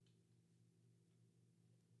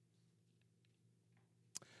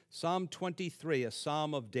Psalm 23, a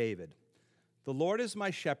psalm of David. The Lord is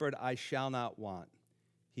my shepherd, I shall not want.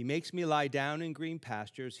 He makes me lie down in green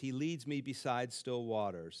pastures. He leads me beside still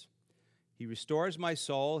waters. He restores my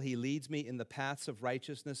soul. He leads me in the paths of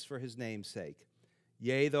righteousness for his name's sake.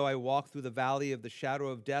 Yea, though I walk through the valley of the shadow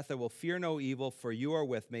of death, I will fear no evil, for you are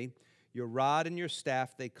with me. Your rod and your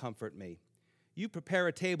staff, they comfort me. You prepare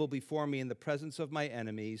a table before me in the presence of my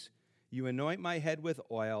enemies. You anoint my head with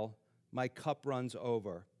oil. My cup runs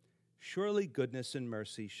over. Surely goodness and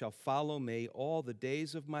mercy shall follow me all the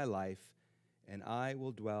days of my life, and I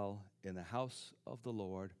will dwell in the house of the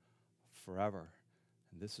Lord forever.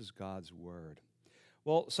 And this is God's word.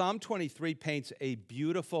 Well, Psalm 23 paints a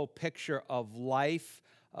beautiful picture of life,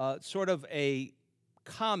 sort of a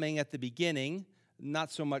calming at the beginning,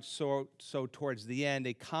 not so much so towards the end,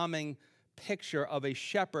 a calming picture of a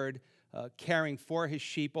shepherd caring for his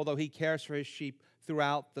sheep, although he cares for his sheep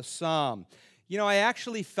throughout the psalm. You know, I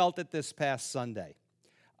actually felt it this past Sunday.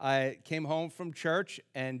 I came home from church,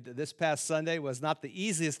 and this past Sunday was not the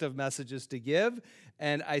easiest of messages to give,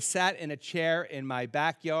 and I sat in a chair in my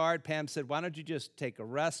backyard. Pam said, why don't you just take a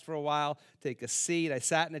rest for a while, take a seat. I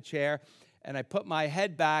sat in a chair, and I put my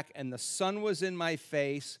head back, and the sun was in my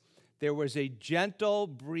face. There was a gentle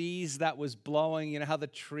breeze that was blowing. You know how the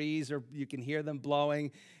trees are, you can hear them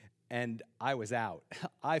blowing, and I was out.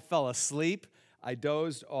 I fell asleep. I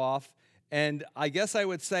dozed off. And I guess I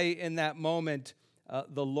would say in that moment,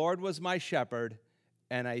 the Lord was my shepherd,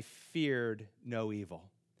 and I feared no evil.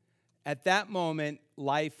 At that moment,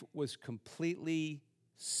 life was completely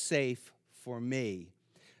safe for me.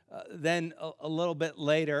 Then a little bit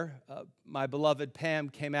later, my beloved Pam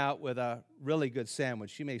came out with a really good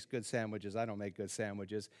sandwich. She makes good sandwiches. I don't make good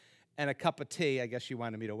sandwiches. And a cup of tea. I guess she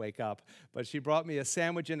wanted me to wake up. But she brought me a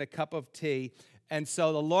sandwich and a cup of tea. And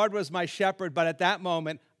so the Lord was my shepherd, but at that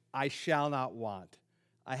moment, I shall not want.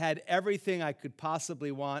 I had everything I could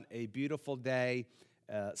possibly want, a beautiful day,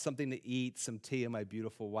 something to eat, some tea, and my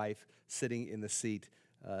beautiful wife sitting in the seat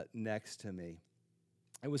next to me.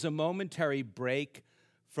 It was a momentary break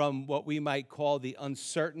from what we might call the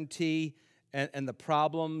uncertainty and the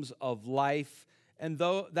problems of life. And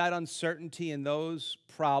though that uncertainty and those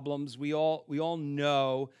problems, we all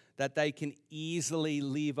know that they can easily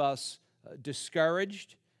leave us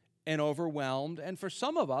discouraged and overwhelmed. And for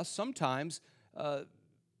some of us, sometimes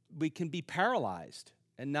we can be paralyzed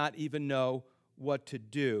and not even know what to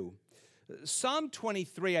do. Psalm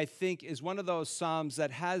 23, I think, is one of those psalms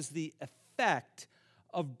that has the effect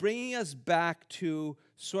of bringing us back to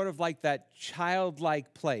sort of like that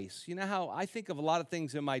childlike place. You know how I think of a lot of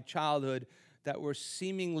things in my childhood that were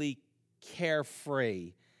seemingly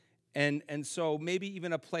carefree. And so maybe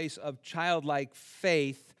even a place of childlike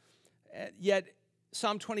faith, yet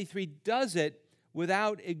Psalm 23 does it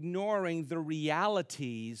without ignoring the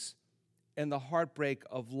realities and the heartbreak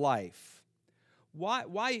of life.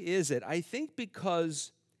 Why is it? I think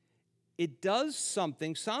because it does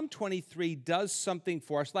something. Psalm 23 does something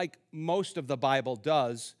for us, like most of the Bible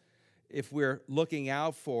does, if we're looking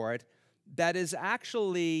out for it, that is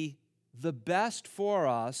actually the best for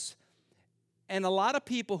us. And a lot of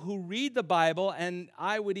people who read the Bible, and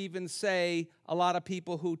I would even say a lot of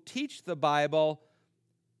people who teach the Bible,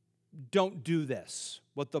 don't do this,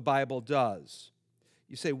 what the Bible does.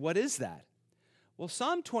 You say, what is that? Well,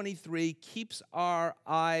 Psalm 23 keeps our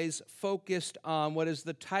eyes focused on what is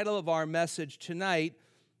the title of our message tonight,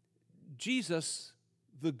 Jesus,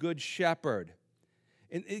 the Good Shepherd.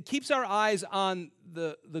 And it keeps our eyes on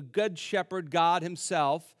the Good Shepherd, God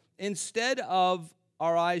himself, instead of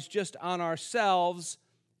our eyes just on ourselves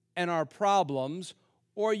and our problems.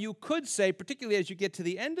 Or you could say, particularly as you get to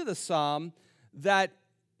the end of the psalm, that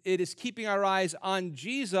it is keeping our eyes on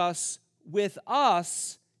Jesus with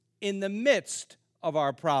us in the midst of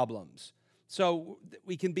our problems. So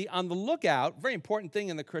we can be on the lookout, very important thing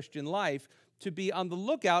in the Christian life, to be on the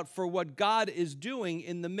lookout for what God is doing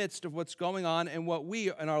in the midst of what's going on and what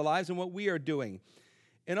we in our lives and what we are doing.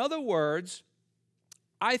 In other words,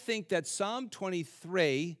 I think that Psalm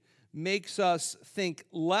 23 makes us think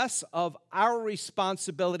less of our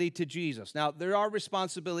responsibility to Jesus. Now, there are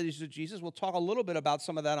responsibilities to Jesus. We'll talk a little bit about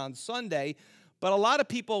some of that on Sunday, but a lot of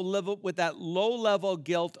people live with that low-level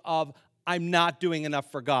guilt of, I'm not doing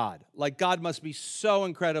enough for God. Like God must be so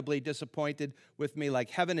incredibly disappointed with me, like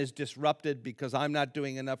heaven is disrupted because I'm not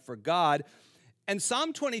doing enough for God. And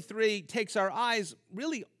Psalm 23 takes our eyes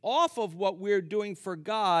really off of what we're doing for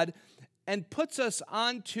God and puts us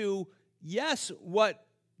onto, yes, what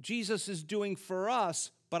Jesus is doing for us,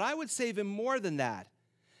 but I would say even more than that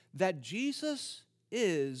Jesus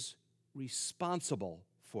is responsible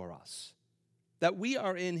for us, that we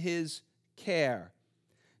are in his care.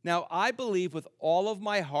 Now, I believe with all of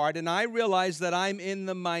my heart, and I realize that I'm in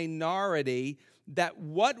the minority, that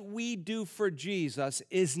what we do for Jesus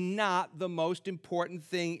is not the most important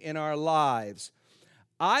thing in our lives.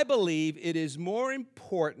 I believe it is more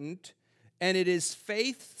important and it is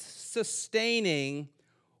faith-sustaining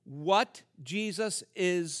what Jesus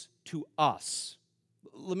is to us.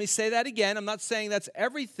 Let me say that again. I'm not saying that's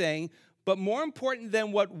everything, but more important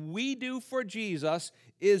than what we do for Jesus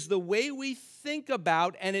is the way we think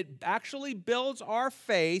about, and it actually builds our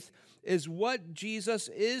faith, is what Jesus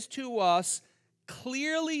is to us,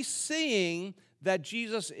 clearly seeing that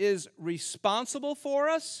Jesus is responsible for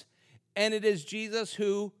us, and it is Jesus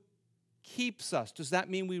who keeps us. Does that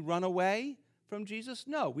mean we run away from Jesus?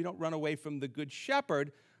 No, we don't run away from the Good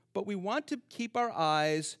Shepherd, but we want to keep our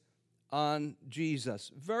eyes on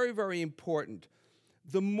Jesus. Very, very important.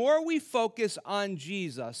 The more we focus on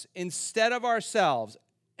Jesus instead of ourselves,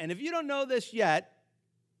 and if you don't know this yet,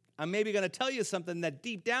 I'm maybe going to tell you something that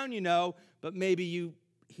deep down you know, but maybe you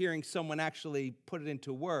hearing someone actually put it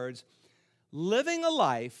into words. Living a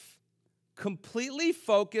life completely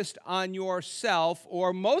focused on yourself,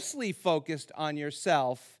 or mostly focused on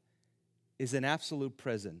yourself, is an absolute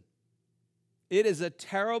prison. It is a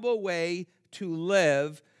terrible way to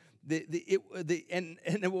live, and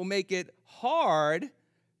it will make it hard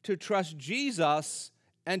to trust Jesus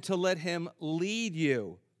and to let him lead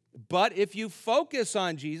you. But if you focus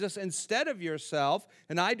on Jesus instead of yourself,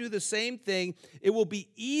 and I do the same thing, it will be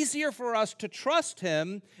easier for us to trust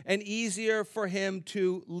him and easier for him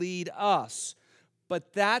to lead us.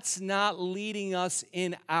 But that's not leading us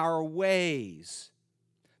in our ways.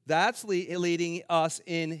 That's leading us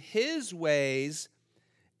in his ways.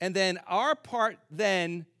 And then our part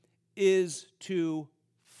then is to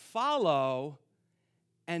follow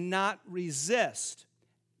and not resist.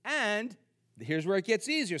 And here's where it gets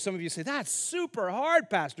easier. Some of you say, that's super hard,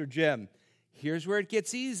 Pastor Jim. Here's where it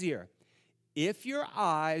gets easier. If your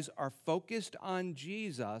eyes are focused on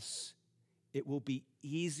Jesus, it will be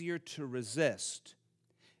easier to resist.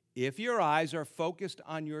 If your eyes are focused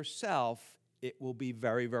on yourself, it will be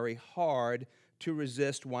very, very hard to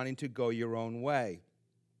resist wanting to go your own way.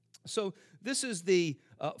 So this is the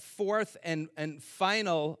fourth and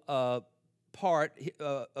final part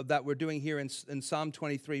that we're doing here in Psalm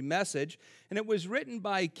 23 message. And it was written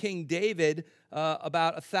by King David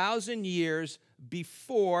about 1,000 years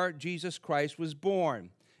before Jesus Christ was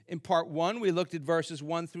born. In part 1, we looked at verses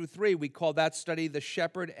 1 through 3. We called that study The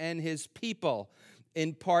Shepherd and His People.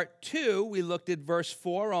 In part 2, we looked at verse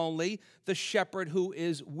 4 only, the shepherd who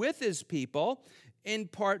is with his people. In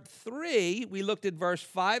part 3, we looked at verse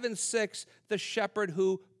 5 and 6, the shepherd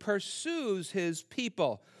who pursues his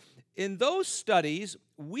people. In those studies,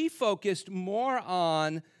 we focused more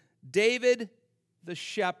on David the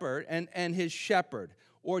shepherd and his shepherd,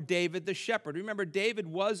 or David the shepherd. Remember, David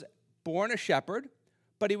was born a shepherd,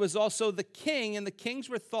 but he was also the king, and the kings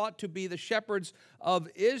were thought to be the shepherds of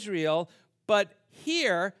Israel. But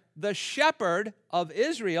here, the shepherd of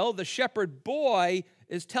Israel, the shepherd boy,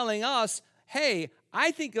 is telling us, hey,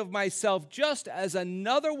 I think of myself just as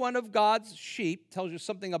another one of God's sheep. Tells you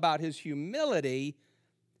something about his humility.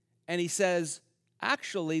 And he says,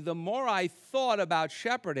 actually, the more I thought about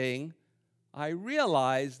shepherding, I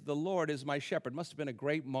realized the Lord is my shepherd. Must have been a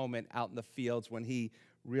great moment out in the fields when he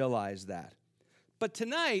realized that. But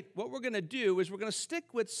tonight, what we're going to do is we're going to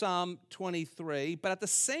stick with Psalm 23, but at the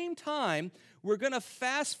same time, we're going to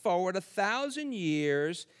fast forward 1,000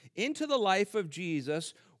 years into the life of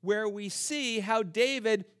Jesus, where we see how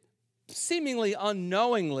David, seemingly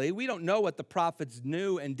unknowingly, we don't know what the prophets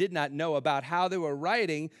knew and did not know about how they were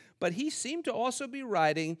writing, but he seemed to also be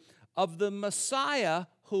writing of the Messiah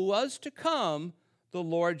who was to come, the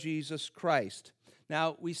Lord Jesus Christ.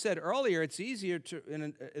 Now, we said earlier, it's easier to,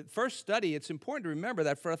 in a first study, it's important to remember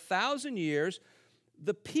that for 1,000 years,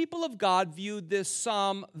 the people of God viewed this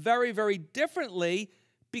psalm very, very differently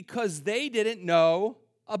because they didn't know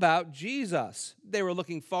about Jesus. They were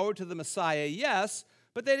looking forward to the Messiah, yes,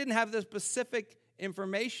 but they didn't have the specific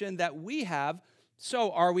information that we have.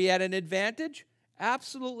 So are we at an advantage?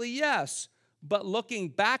 Absolutely yes. But looking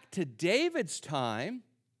back to David's time,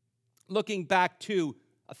 looking back to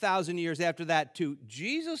 1,000 years after that to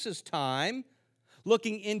Jesus' time,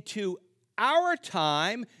 looking into our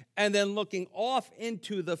time, and then looking off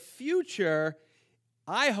into the future,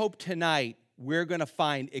 I hope tonight we're going to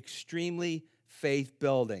find extremely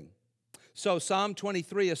faith-building. So Psalm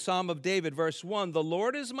 23, a Psalm of David, verse 1, the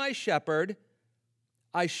Lord is my shepherd,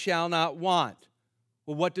 I shall not want.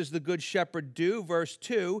 Well, what does the good shepherd do? Verse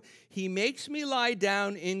 2, he makes me lie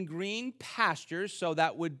down in green pastures, so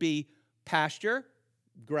that would be pasture,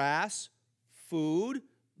 grass, food,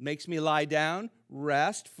 makes me lie down,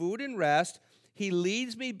 rest, food and rest. He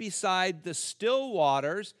leads me beside the still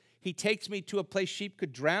waters. He takes me to a place sheep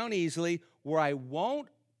could drown easily, where I won't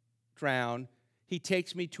drown. He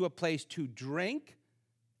takes me to a place to drink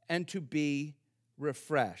and to be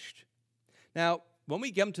refreshed. Now, when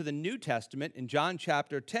we get to the New Testament, in John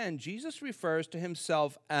chapter 10, Jesus refers to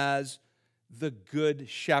himself as the Good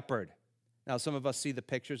Shepherd. Now, some of us see the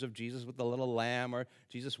pictures of Jesus with the little lamb or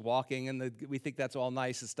Jesus walking, and we think that's all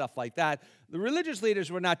nice and stuff like that. The religious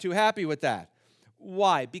leaders were not too happy with that.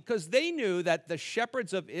 Why? Because they knew that the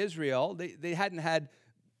shepherds of Israel, they hadn't had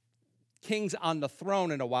kings on the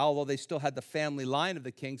throne in a while, although they still had the family line of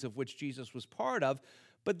the kings of which Jesus was part of.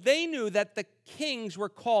 But they knew that the kings were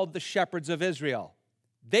called the shepherds of Israel.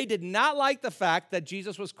 They did not like the fact that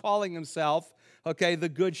Jesus was calling himself,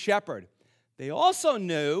 the Good Shepherd. They also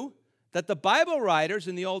knew that the Bible writers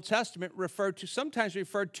in the Old Testament sometimes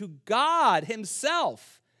referred to God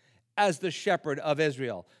himself as the shepherd of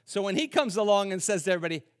Israel. So when he comes along and says to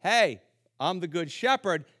everybody, hey, I'm the Good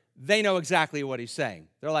Shepherd, they know exactly what he's saying.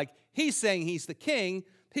 They're like, he's saying he's the king.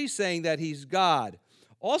 He's saying that he's God.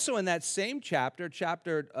 Also in that same chapter,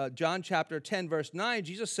 John chapter 10, verse 9,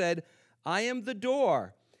 Jesus said, I am the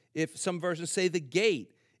door. If some versions say the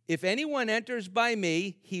gate. If anyone enters by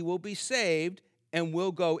me, he will be saved and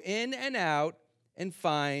will go in and out and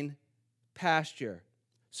find pasture.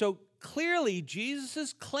 So clearly, Jesus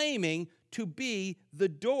is claiming to be the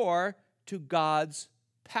door to God's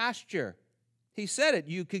pasture. He said it.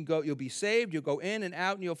 You'll be saved, you'll go in and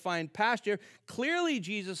out, and you'll find pasture. Clearly,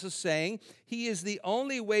 Jesus is saying he is the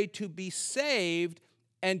only way to be saved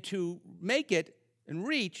and to make it and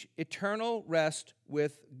reach eternal rest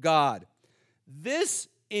with God. This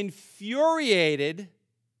infuriated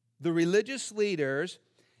the religious leaders,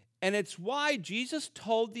 and it's why Jesus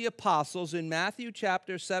told the apostles in Matthew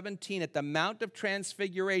chapter 17 at the Mount of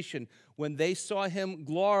Transfiguration, when they saw him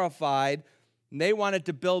glorified, and they wanted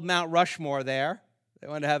to build Mount Rushmore there. They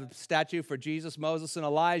wanted to have a statue for Jesus, Moses, and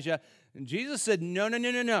Elijah. And Jesus said,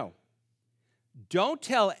 no. Don't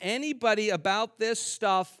tell anybody about this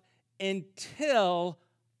stuff until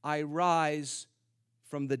I rise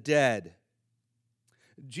from the dead.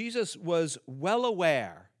 Jesus was well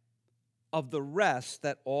aware of the rest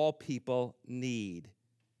that all people need.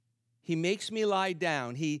 He makes me lie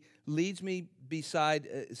down. He leads me beside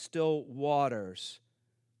still waters.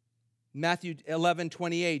 Matthew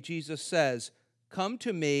 11:28, Jesus says, come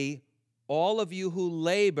to me, all of you who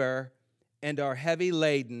labor and are heavy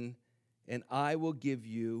laden, and I will give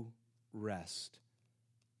you rest.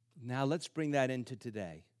 Now let's bring that into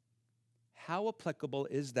today. How applicable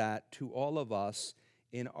is that to all of us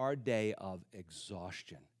in our day of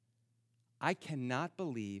exhaustion? I cannot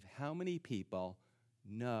believe how many people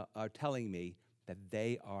are telling me that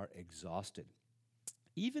they are exhausted.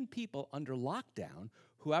 Even people under lockdown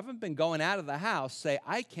who haven't been going out of the house say,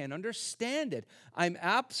 I can't understand it. I'm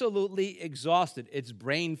absolutely exhausted. It's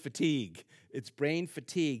brain fatigue.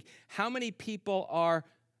 How many people are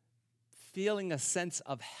feeling a sense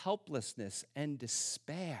of helplessness and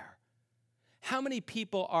despair? How many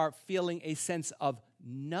people are feeling a sense of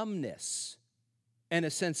numbness and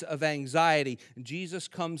a sense of anxiety? Jesus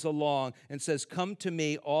comes along and says, come to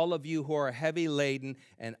me, all of you who are heavy laden,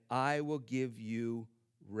 and I will give you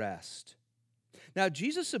rest. Now,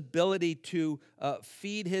 Jesus' ability to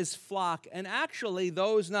feed his flock, and actually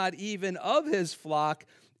those not even of his flock,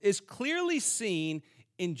 is clearly seen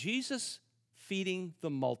in Jesus feeding the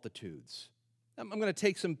multitudes. I'm going to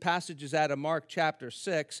take some passages out of Mark chapter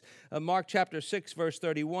 6. Mark chapter 6, verse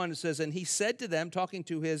 31, it says, and he said to them, talking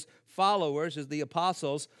to his followers, as the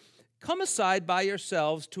apostles, come aside by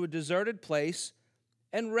yourselves to a deserted place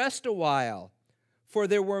and rest a while. For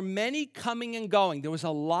there were many coming and going. There was a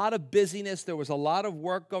lot of busyness. There was a lot of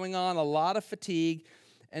work going on, a lot of fatigue.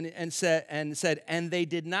 And said, and they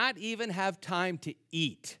did not even have time to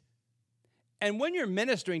eat. And when you're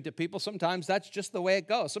ministering to people, sometimes that's just the way it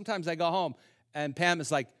goes. Sometimes I go home, and Pam is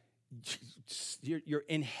like, you're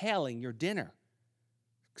inhaling your dinner.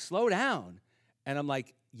 Slow down. And I'm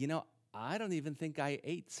like, I don't even think I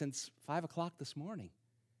ate since 5 o'clock this morning.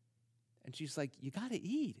 And she's like, you got to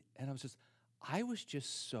eat. And I was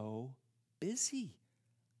just so busy.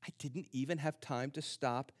 I didn't even have time to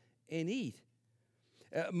stop and eat.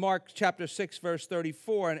 Mark chapter 6, verse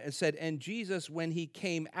 34, and it said, and Jesus, when he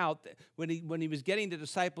came out, when he was getting the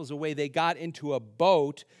disciples away, they got into a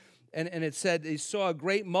boat, and it said he saw a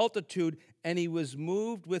great multitude, and he was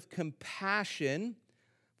moved with compassion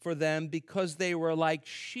for them because they were like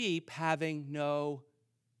sheep having no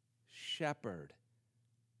shepherd.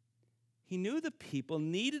 He knew the people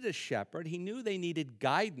needed a shepherd. He knew they needed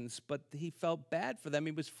guidance, but he felt bad for them.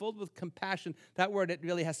 He was filled with compassion. That word, it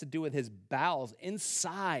really has to do with his bowels.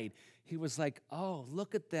 Inside, he was like, oh,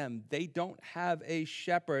 look at them. They don't have a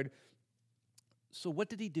shepherd. So what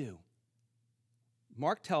did he do?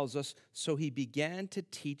 Mark tells us, so he began to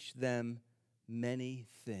teach them many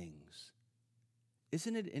things.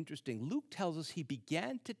 Isn't it interesting? Luke tells us he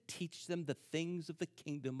began to teach them the things of the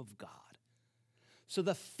kingdom of God. So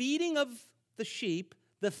the feeding of the sheep,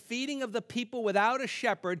 the feeding of the people without a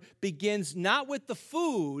shepherd begins not with the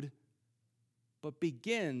food, but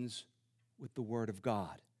begins with the word of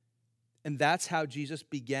God. And that's how Jesus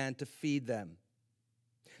began to feed them.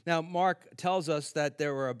 Now, Mark tells us that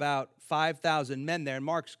there were about 5,000 men there, and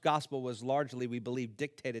Mark's gospel was largely, we believe,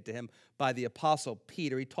 dictated to him by the apostle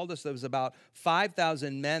Peter. He told us there was about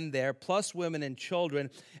 5,000 men there, plus women and children,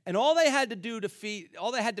 and all they had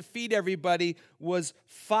to feed everybody was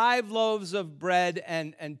 5 loaves of bread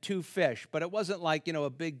and 2 fish. But it wasn't like, a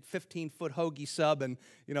big 15-foot hoagie sub and,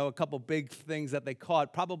 a couple big things that they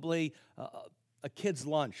caught. Probably a kid's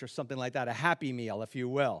lunch or something like that, a Happy Meal, if you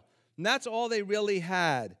will. And that's all they really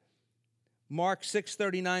had. Mark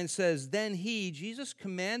 6:39 says, then he, Jesus,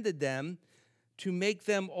 commanded them to make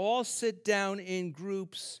them all sit down in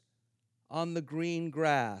groups on the green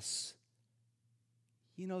grass.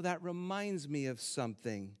 That reminds me of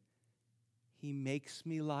something. He makes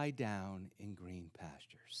me lie down in green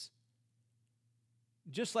pastures.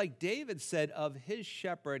 Just like David said of his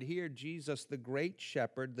shepherd, here Jesus, the great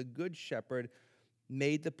shepherd, the good shepherd,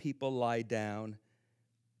 made the people lie down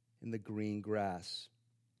in the green grass.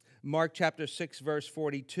 Mark chapter 6, verse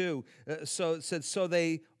 42, so it said, so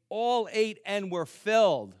they all ate and were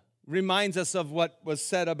filled. Reminds us of what was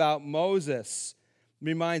said about Moses.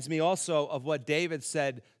 Reminds me also of what David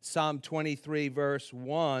said, Psalm 23, verse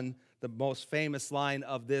 1, the most famous line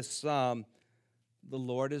of this psalm, the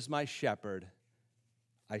Lord is my shepherd,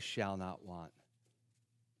 I shall not want.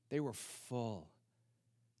 They were full.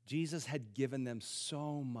 Jesus had given them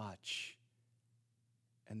so much,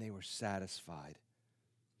 and they were satisfied.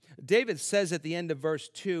 David says at the end of verse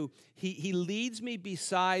 2, he leads me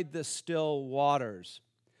beside the still waters.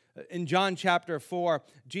 In John chapter 4,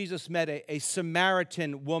 Jesus met a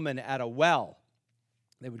Samaritan woman at a well.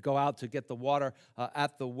 They would go out to get the water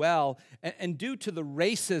at the well. And due to the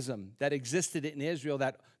racism that existed in Israel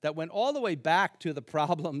that went all the way back to the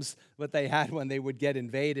problems that they had when they would get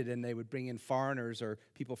invaded and they would bring in foreigners or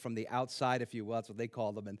people from the outside, if you will, that's what they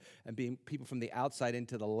called them, and being people from the outside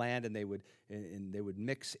into the land, and they would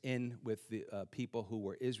mix in with the people who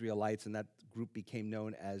were Israelites, and that group became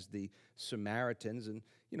known as the Samaritans. And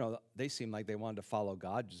they seemed like they wanted to follow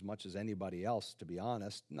God as much as anybody else, to be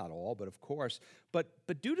honest. Not all, but of course. But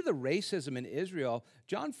due to the racism in Israel,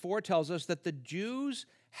 John 4 tells us that the Jews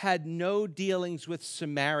had no dealings with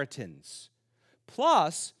Samaritans.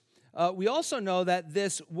 Plus, we also know that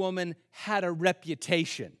this woman had a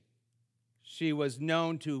reputation. She was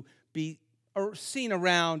known to be seen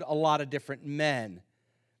around a lot of different men.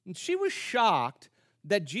 And she was shocked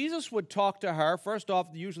that Jesus would talk to her. First off,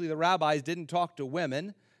 usually the rabbis didn't talk to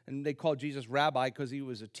women, and they called Jesus rabbi because he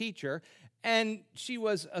was a teacher. And she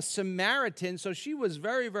was a Samaritan, so she was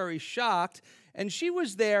very, very shocked. And she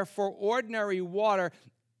was there for ordinary water.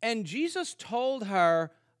 And Jesus told her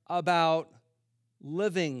about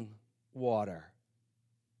living water.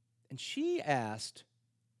 And she asked,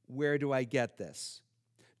 where do I get this?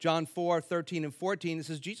 John 4:13 and 14, it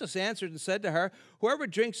says, Jesus answered and said to her, whoever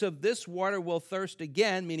drinks of this water will thirst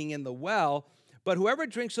again, meaning in the well, but whoever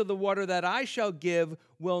drinks of the water that I shall give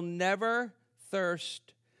will never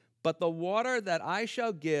thirst, but the water that I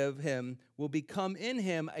shall give him will become in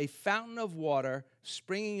him a fountain of water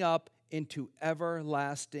springing up into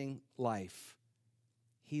everlasting life.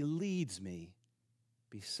 He leads me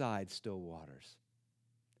beside still waters.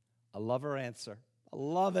 I love her answer. I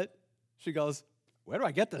love it. She goes, where do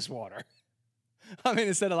I get this water? I mean,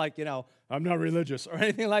 instead of like, I'm not religious or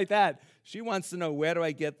anything like that. She wants to know, where do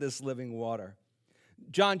I get this living water?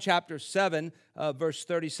 John chapter 7, verse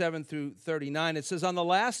 37 through 39, it says, on the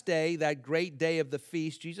last day, that great day of the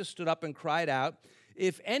feast, Jesus stood up and cried out,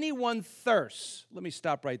 if anyone thirsts, let me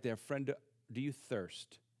stop right there. Friend, do you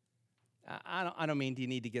thirst? I don't mean do you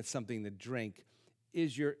need to get something to drink.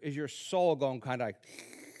 Is your soul going kind of like,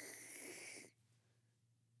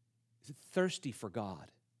 is it thirsty for God?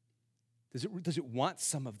 Does it want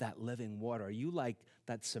some of that living water? Are you like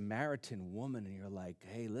that Samaritan woman and you're like,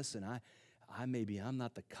 hey, listen, I'm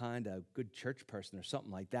not the kind of good church person or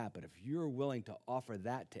something like that, but if you're willing to offer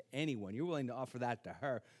that to anyone, you're willing to offer that to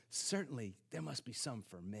her, certainly there must be some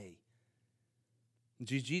for me.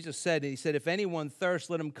 Jesus said, he said, if anyone thirsts,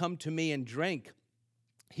 let him come to me and drink.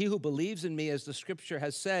 He who believes in me, as the scripture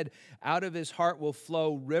has said, out of his heart will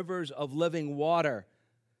flow rivers of living water.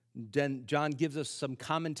 Then John gives us some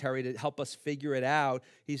commentary to help us figure it out.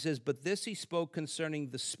 He says, but this he spoke concerning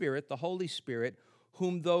the Spirit, the Holy Spirit,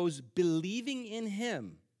 whom those believing in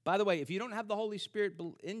him. By the way, if you don't have the Holy Spirit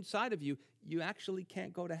inside of you, you actually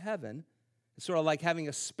can't go to heaven. It's sort of like having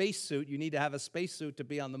a spacesuit. You need to have a spacesuit to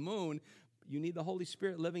be on the moon. You need the Holy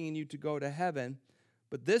Spirit living in you to go to heaven.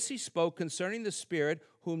 But this he spoke concerning the Spirit,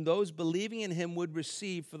 whom those believing in him would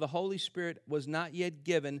receive, for the Holy Spirit was not yet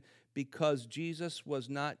given, because Jesus was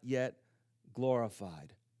not yet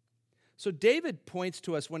glorified. So David points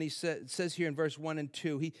to us when he says here in verse 1 and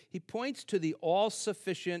 2, he points to the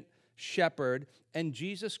all-sufficient shepherd, and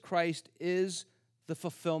Jesus Christ is the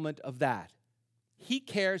fulfillment of that. He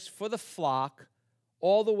cares for the flock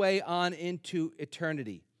all the way on into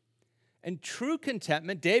eternity. And true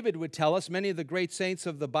contentment, David would tell us, many of the great saints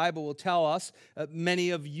of the Bible will tell us,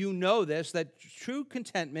 many of you know this, that true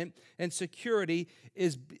contentment and security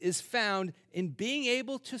is found in being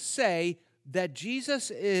able to say that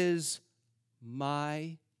Jesus is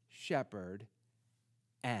my shepherd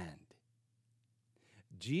and.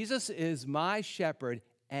 Jesus is my shepherd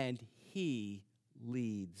and he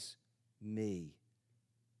leads me.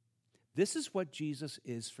 This is what Jesus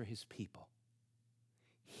is for his people.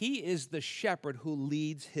 He is the shepherd who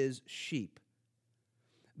leads his sheep.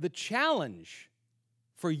 The challenge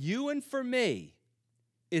for you and for me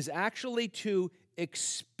is actually to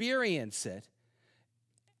experience it.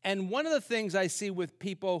 And one of the things I see with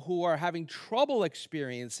people who are having trouble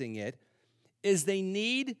experiencing it is they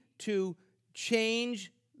need to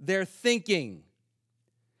change their thinking,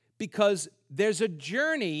 because there's a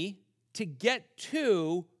journey to get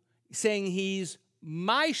to saying he's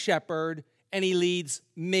my shepherd and he leads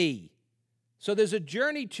me. So there's a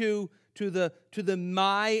journey to the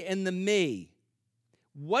my and the me.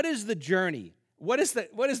 What is the journey? What is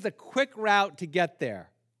the quick route to get there?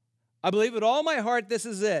 I believe with all my heart this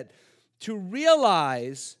is it. To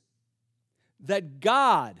realize that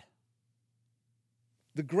God,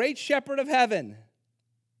 the great shepherd of heaven,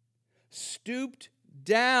 stooped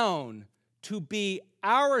down to be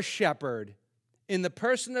our shepherd in the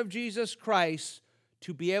person of Jesus Christ,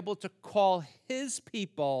 to be able to call his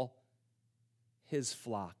people his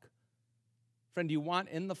flock. Friend, do you want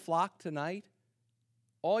in the flock tonight?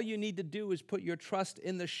 All you need to do is put your trust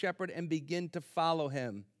in the shepherd and begin to follow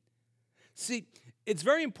him. See, it's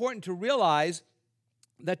very important to realize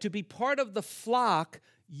that to be part of the flock,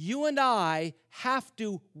 you and I have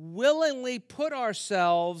to willingly put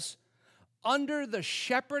ourselves under the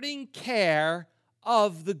shepherding care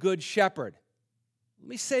of the good shepherd. Let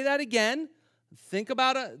me say that again. Think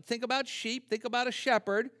about sheep, think about a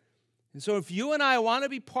shepherd. And so if you and I want to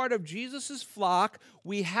be part of Jesus' flock,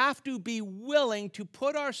 we have to be willing to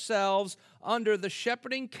put ourselves under the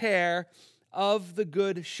shepherding care of the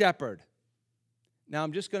good shepherd. Now,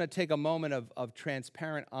 I'm just going to take a moment of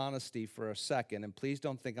transparent honesty for a second, and please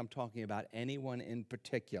don't think I'm talking about anyone in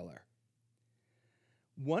particular.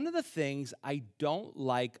 One of the things I don't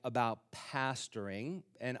like about pastoring,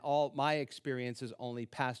 and all my experience is only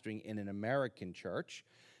pastoring in an American church,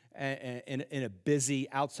 in a busy,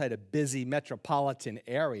 outside a busy metropolitan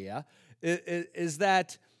area, is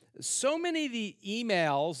that so many of the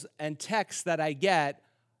emails and texts that I get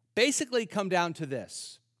basically come down to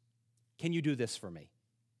this: can you do this for me?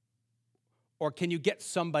 Or can you get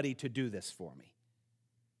somebody to do this for me?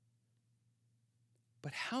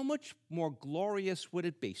 But how much more glorious would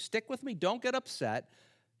it be? Stick with me, don't get upset.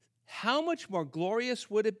 How much more glorious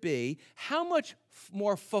would it be? How much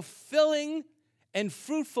more fulfilling and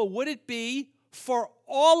fruitful would it be for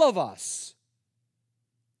all of us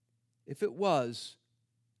if it was,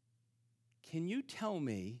 can you tell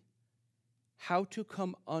me how to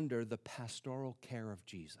come under the pastoral care of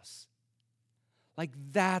Jesus? Like,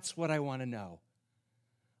 that's what I want to know.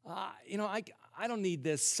 I don't need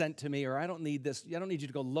this sent to me, or I don't need this. I don't need you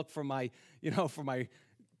to go look for my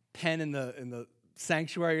pen in the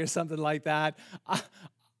sanctuary or something like that.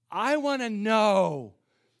 I want to know,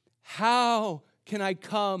 how can I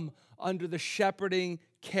come under the shepherding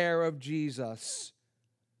care of Jesus?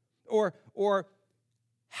 Or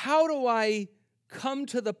how do I come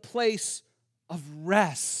to the place of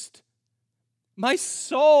rest? My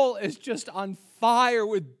soul is just on fire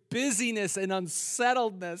with busyness and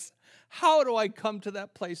unsettledness. How do I come to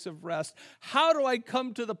that place of rest? How do I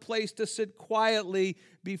come to the place to sit quietly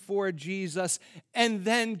before Jesus? And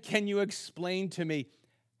then can you explain to me,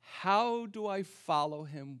 how do I follow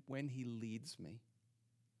him when he leads me?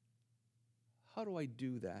 How do I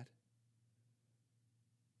do that?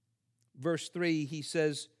 Verse 3, he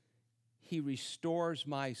says, he restores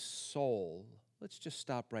my soul. Let's just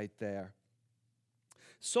stop right there.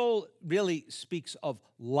 Soul really speaks of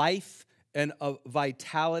life and of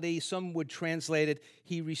vitality. Some would translate it,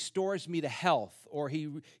 he restores me to health, or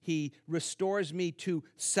he restores me to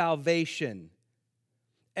salvation.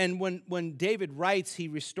 And when David writes, he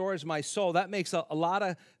restores my soul, that makes a lot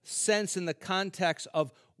of sense in the context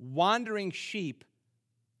of wandering sheep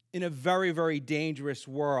in a very, very dangerous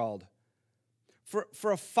world.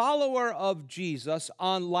 For a follower of Jesus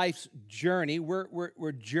on life's journey,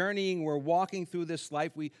 we're journeying, we're walking through this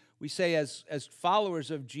life. We say as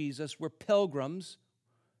followers of Jesus, we're pilgrims.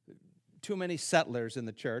 Too many settlers in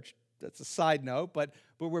the church. That's a side note, but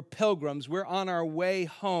we're pilgrims. We're on our way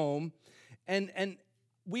home. And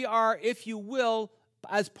we are, if you will,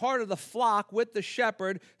 as part of the flock with the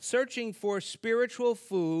shepherd, searching for spiritual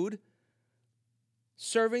food,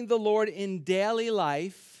 serving the Lord in daily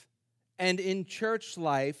life, and in church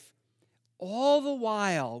life. All the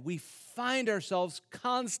while, we find ourselves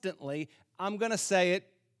constantly, I'm going to say it,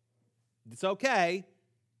 it's okay,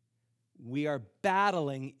 we are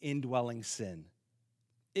battling indwelling sin.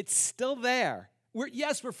 It's still there.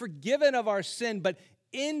 Yes, we're forgiven of our sin, but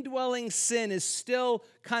indwelling sin is still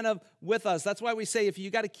kind of with us. That's why we say if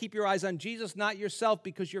you got to keep your eyes on Jesus, not yourself,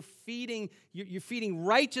 because you're feeding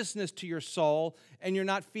righteousness to your soul, and you're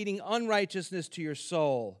not feeding unrighteousness to your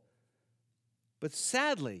soul. But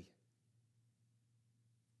sadly,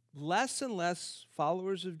 less and less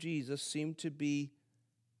followers of Jesus seem to be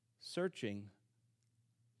searching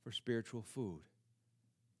for spiritual food.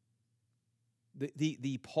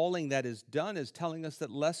 The polling that is done is telling us that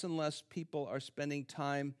less and less people are spending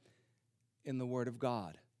time in the Word of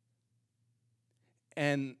God.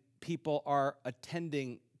 And people are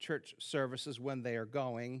attending church services when they are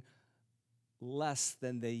going less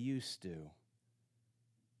than they used to.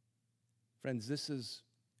 Friends, this is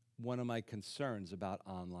one of my concerns about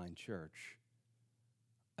online church.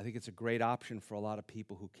 I think it's a great option for a lot of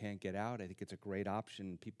people who can't get out. I think it's a great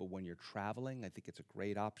option, people, when you're traveling. I think it's a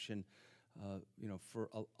great option, for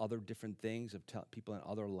other different things, of people in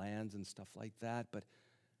other lands and stuff like that. But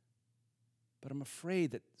I'm afraid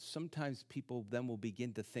that sometimes people then will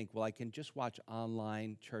begin to think, well, I can just watch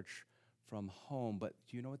online church from home. But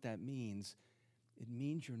do you know what that means? It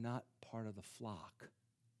means you're not part of the flock.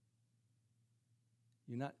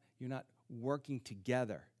 You're not working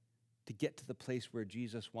together to get to the place where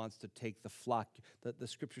Jesus wants to take the flock. The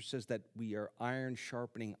scripture says that we are iron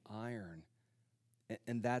sharpening iron,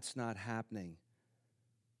 and that's not happening.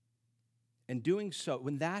 And doing so,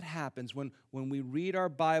 when that happens, when we read our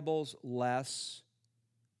Bibles less,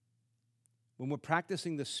 when we're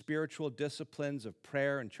practicing the spiritual disciplines of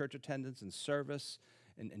prayer and church attendance and service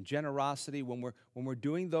and generosity, when we're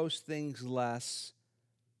doing those things less,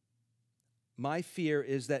 my fear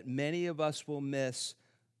is that many of us will miss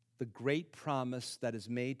the great promise that is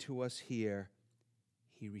made to us here.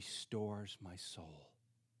 He restores my soul.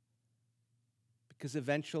 Because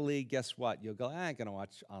eventually, guess what? You'll go, I ain't going to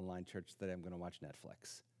watch online church today. I'm going to watch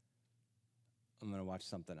Netflix. I'm going to watch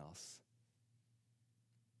something else.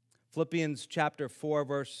 Philippians chapter 4,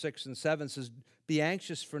 verse 6 and 7 says, be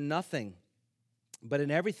anxious for nothing, but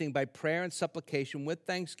in everything, by prayer and supplication, with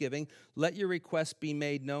thanksgiving, let your requests be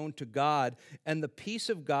made known to God. And the peace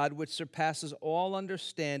of God, which surpasses all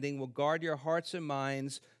understanding, will guard your hearts and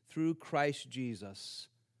minds through Christ Jesus.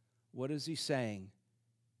 What is he saying?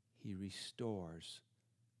 He restores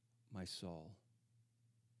my soul.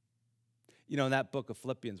 You know, in that book of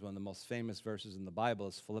Philippians, one of the most famous verses in the Bible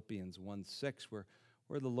is Philippians 1:6,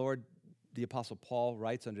 where the Lord, the Apostle Paul,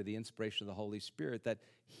 writes under the inspiration of the Holy Spirit that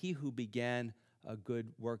he who began a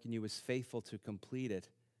good work in you is faithful to complete it.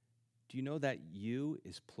 Do you know that you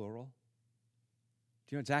is plural?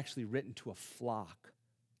 Do you know it's actually written to a flock,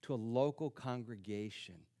 to a local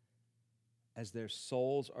congregation, as their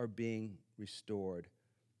souls are being restored?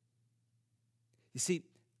 You see,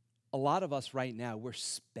 a lot of us right now, we're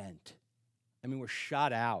spent. I mean, we're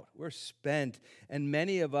shot out. We're spent. And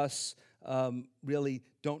many of us really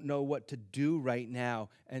don't know what to do right now.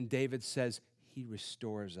 And David says, he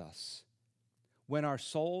restores us. When our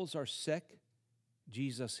souls are sick,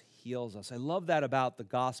 Jesus heals us. I love that about the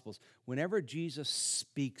Gospels. Whenever Jesus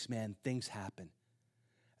speaks, man, things happen.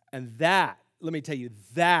 And that, let me tell you,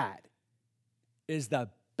 that is the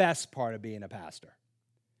best part of being a pastor.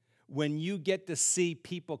 When you get to see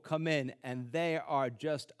people come in and they are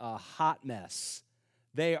just a hot mess.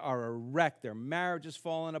 They are a wreck. Their marriage is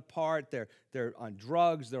falling apart. They're on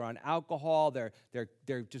drugs. They're on alcohol. They're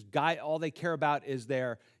just all they care about is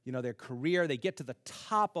their career. They get to the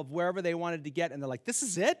top of wherever they wanted to get, and they're like, "This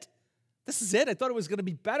is it? This is it. I thought it was going to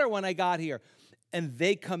be better when I got here. And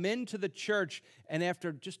they come into the church, and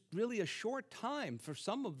after just really a short time, for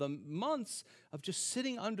some of them, months of just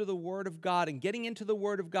sitting under the Word of God and getting into the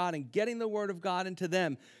Word of God and getting the Word of God into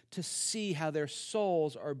them, to see how their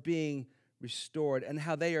souls are being restored and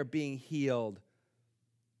how they are being healed.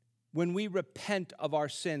 When we repent of our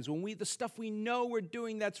sins, when the stuff we know we're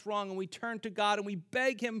doing that's wrong, and we turn to God and we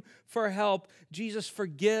beg Him for help, Jesus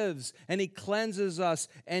forgives and He cleanses us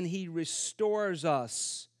and He restores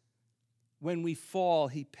us. When we fall,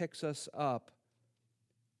 He picks us up.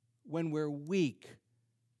 When we're weak,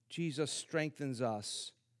 Jesus strengthens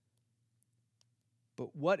us.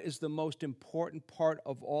 But what is the most important part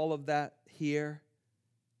of all of that here?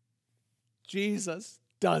 Jesus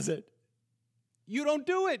does it. You don't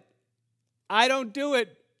do it. I don't do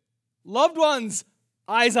it. Loved ones,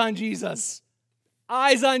 eyes on Jesus.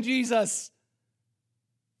 Eyes on Jesus.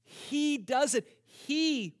 He does it.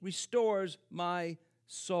 He restores my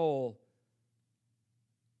soul.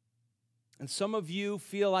 And some of you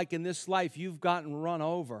feel like in this life you've gotten run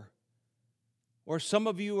over. Or some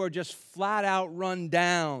of you are just flat out run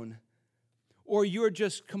down. Or you're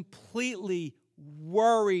just completely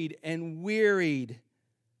worried and wearied.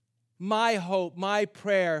 My hope, my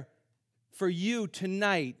prayer for you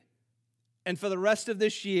tonight and for the rest of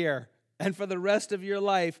this year and for the rest of your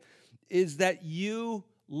life is that you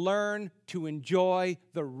learn to enjoy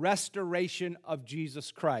the restoration of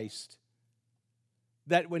Jesus Christ.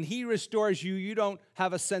 That when He restores you, you don't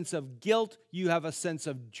have a sense of guilt, you have a sense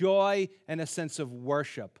of joy and a sense of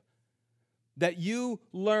worship. That you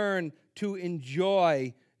learn to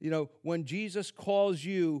enjoy, when Jesus calls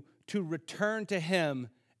you to return to Him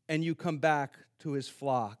and you come back to His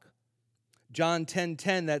flock. John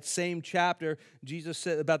 10:10, that same chapter, Jesus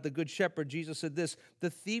said about the Good Shepherd, Jesus said this, "The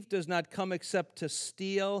thief does not come except to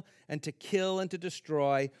steal and to kill and to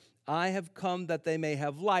destroy. I have come that they may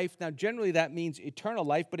have life." Now, generally that means eternal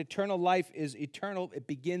life, but eternal life is eternal. It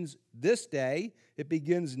begins this day. It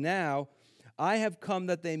begins now. I have come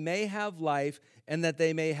that they may have life and that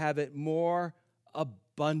they may have it more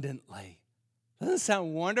abundantly. Doesn't that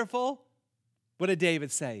sound wonderful? What did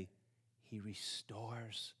David say? He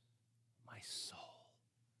restores my soul.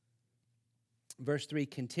 Verse 3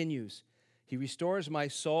 continues. He restores my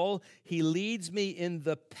soul. He leads me in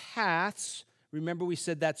the paths. Remember, we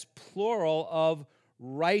said that's plural of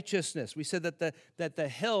righteousness. We said that the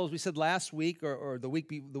hills. We said last week or the week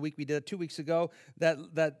we did it 2 weeks ago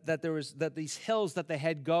that these hills that they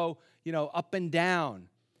had go up and down.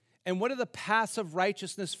 And what are the paths of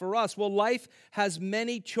righteousness for us? Well, life has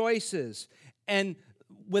many choices, and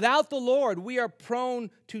without the Lord, we are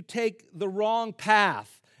prone to take the wrong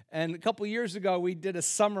path. And a couple of years ago, we did a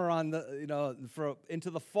summer on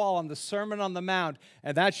into the fall on the Sermon on the Mount,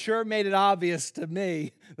 and that sure made it obvious to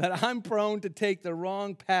me that I'm prone to take the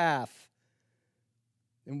wrong path.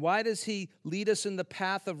 And why does He lead us in the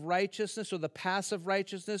path of righteousness or the paths of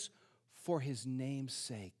righteousness? For His name's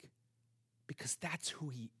sake, because that's who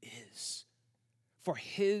He is, for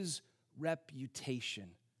His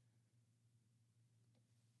reputation.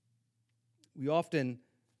 We often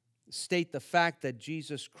state the fact that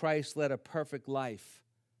Jesus Christ led a perfect life.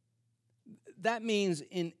 That means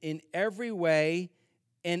in every way,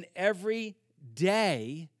 in every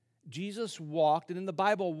day, Jesus walked, and in the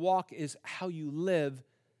Bible, walk is how you live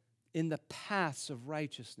in the paths of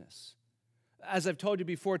righteousness. As I've told you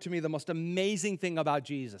before, to me, the most amazing thing about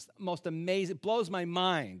Jesus, it blows my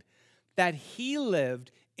mind, that He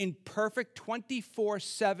lived in perfect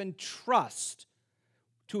 24/7 trust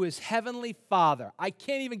to His heavenly Father. I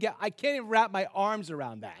can't even wrap my arms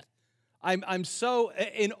around that. I'm so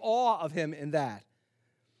in awe of Him in that.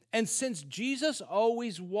 And since Jesus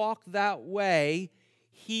always walked that way,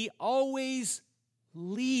 He always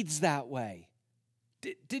leads that way.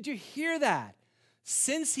 Did you hear that?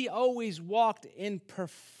 Since He always walked in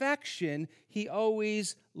perfection, He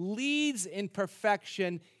always leads in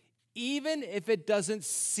perfection, even if it doesn't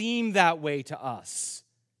seem that way to us.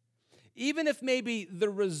 Even if maybe the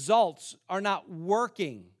results are not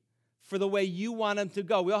working for the way you want them to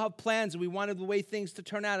go. We all have plans and we wanted the way things to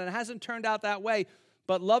turn out, and it hasn't turned out that way.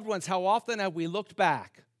 But loved ones, how often have we looked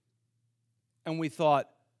back and we thought,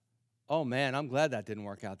 oh man, I'm glad that didn't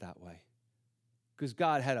work out that way. Because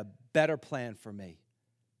God had a better plan for me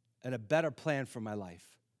and a better plan for my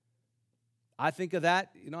life. I think of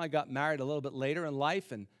that, I got married a little bit later in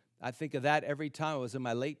life, and I think of that every time. I was in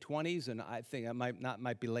my late 20s, and I think I might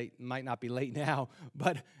not be late now.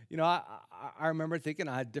 But I remember thinking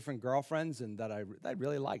I had different girlfriends, and that I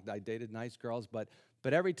really liked. I dated nice girls, but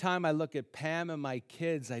every time I look at Pam and my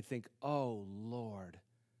kids, I think, oh Lord,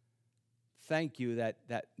 thank you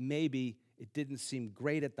that maybe it didn't seem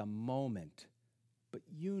great at the moment, but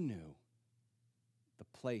you knew the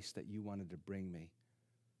place that you wanted to bring me.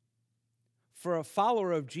 For a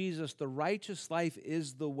follower of Jesus, the righteous life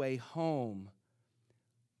is the way home.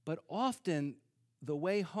 But often, the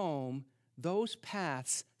way home, those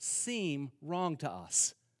paths seem wrong to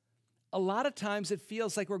us. A lot of times it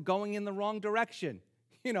feels like we're going in the wrong direction.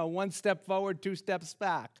 One step forward, two steps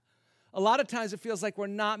back. A lot of times it feels like we're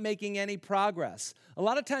not making any progress. A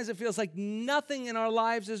lot of times it feels like nothing in our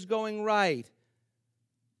lives is going right.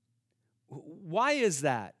 Why is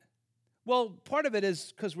that? Well, part of it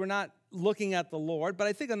is because we're not looking at the Lord, but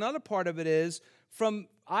I think another part of it is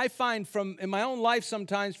I find in my own life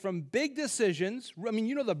sometimes from big decisions,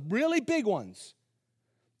 the really big ones,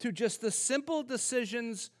 to just the simple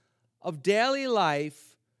decisions of daily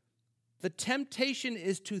life, the temptation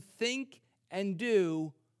is to think and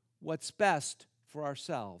do what's best for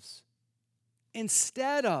ourselves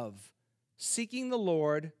instead of seeking the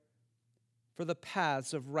Lord for the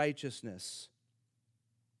paths of righteousness.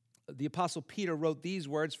 The Apostle Peter wrote these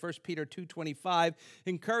words, 1 Peter 2:25,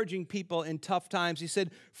 encouraging people in tough times. He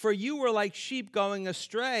said, "For you were like sheep going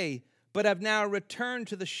astray, but have now returned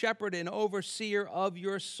to the shepherd and overseer of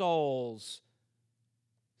your souls."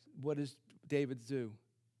 What does David do?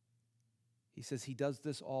 He says he does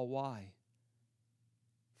this all why?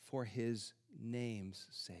 For his name's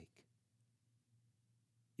sake.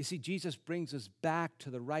 You see, Jesus brings us back to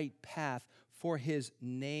the right path for his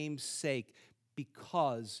name's sake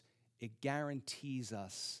because it guarantees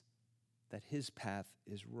us that his path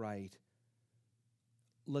is right.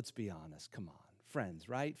 Let's be honest. Come on. Friends,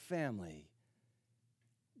 right? Family.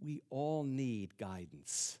 We all need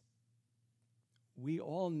guidance. We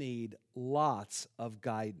all need lots of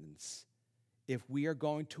guidance if we are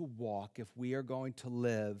going to walk, if we are going to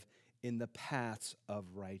live in the paths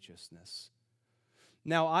of righteousness.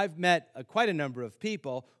 Now, I've met quite a number of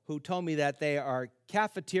people who told me that they are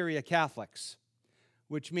cafeteria Catholics,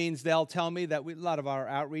 which means they'll tell me that a lot of our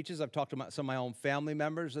outreaches, I've talked to some of my own family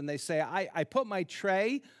members, and they say, I put my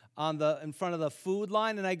tray in front of the food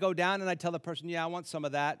line, and I go down and I tell the person, yeah, I want some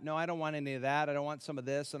of that. No, I don't want any of that. I don't want some of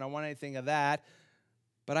this, and I don't want anything of that.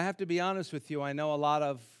 But I have to be honest with you, I know a lot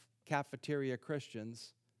of cafeteria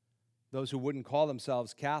Christians, those who wouldn't call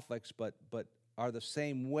themselves Catholics, but are the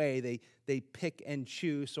same way. They pick and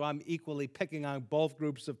choose, so I'm equally picking on both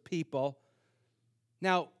groups of people.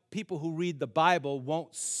 Now, people who read the Bible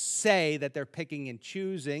won't say that they're picking and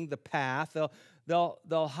choosing the path.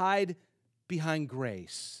 They'll hide behind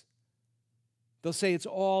grace. They'll say it's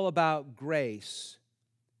all about grace.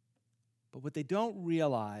 But what they don't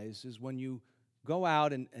realize is when you go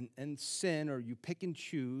out and sin, or you pick and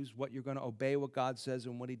choose what you're going to obey, what God says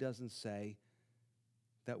and what he doesn't say,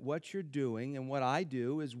 that what you're doing and what I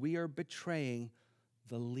do is we are betraying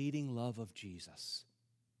the leading love of Jesus.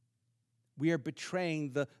 We are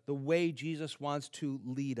betraying the way Jesus wants to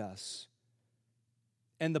lead us.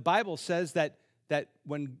 And the Bible says that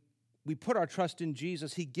when we put our trust in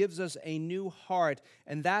Jesus, he gives us a new heart,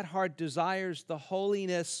 and that heart desires the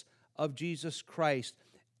holiness of Jesus Christ.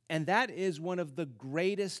 And that is one of the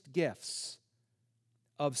greatest gifts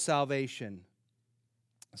of salvation.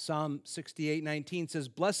 Psalm 68:19 says,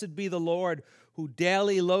 "Blessed be the Lord who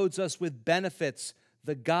daily loads us with benefits,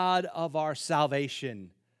 the God of our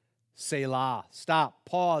salvation." Selah. Stop.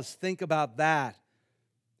 Pause. Think about that.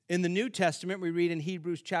 In the New Testament, we read in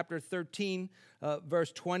Hebrews chapter 13,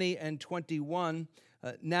 verse 20 and 21,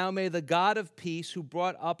 "Now may the God of peace, who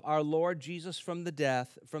brought up our Lord Jesus from the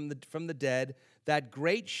dead, that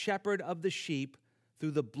great shepherd of the sheep,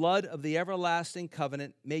 through the blood of the everlasting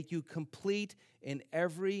covenant, make you complete in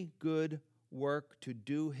every good work to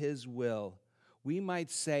do his will." We might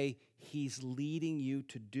say he's leading you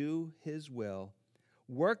to do his will,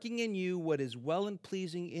 working in you what is well and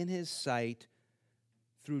pleasing in his sight,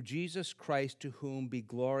 through Jesus Christ, to whom be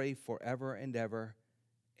glory forever and ever.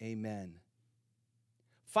 Amen.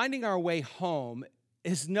 Finding our way home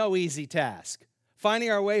is no easy task.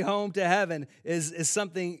 Finding our way home to heaven is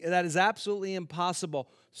something that is absolutely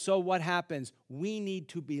impossible. So what happens? We need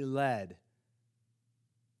to be led.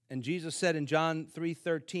 And Jesus said in John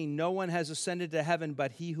 3:13, "No one has ascended to heaven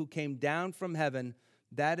but he who came down from heaven,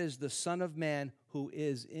 that is the Son of Man who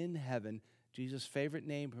is in heaven." Jesus' favorite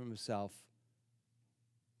name for himself,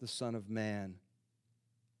 the Son of Man.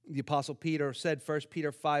 The Apostle Peter said, 1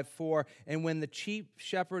 Peter 5:4, "And when the chief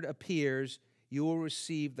shepherd appears, you will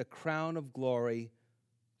receive the crown of glory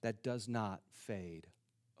that does not fade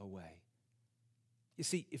away." You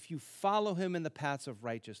see, if you follow him in the paths of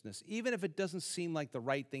righteousness, even if it doesn't seem like the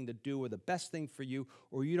right thing to do or the best thing for you,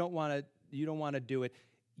 or you don't want to do it,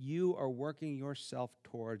 you are working yourself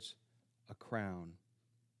towards a crown.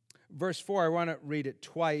 Verse 4, I want to read it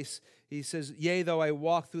twice. He says, yea, though I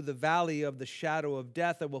walk through the valley of the shadow of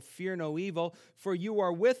death, I will fear no evil, for you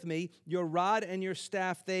are with me. Your rod and your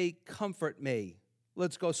staff, they comfort me.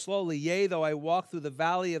 Let's go slowly. Yea, though I walk through the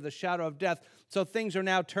valley of the shadow of death. So things are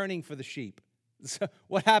now turning for the sheep. So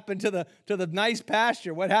what happened to the nice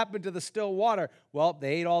pasture? What happened to the still water? Well,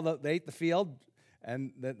 they ate the field,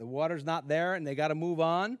 and the water's not there, and they got to move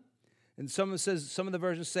on. And some of the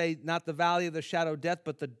versions say, not the valley of the shadow of death,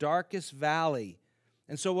 but the darkest valley.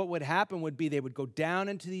 And so what would happen would be they would go down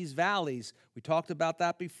into these valleys. We talked about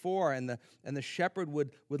that before. And the shepherd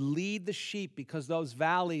would lead the sheep, because those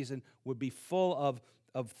valleys would be full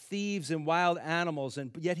of thieves and wild animals.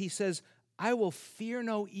 And yet he says, I will fear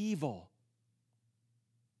no evil.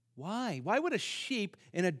 Why? Why would a sheep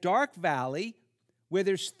in a dark valley where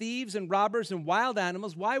there's thieves and robbers and wild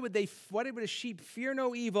animals, why would a sheep fear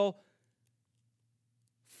no evil?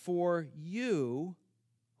 For you,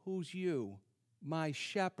 who's you? My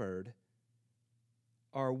shepherd,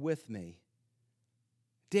 are with me.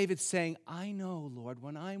 David's saying, I know, Lord,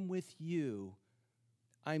 when I'm with you,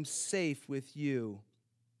 I'm safe with you.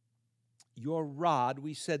 Your rod,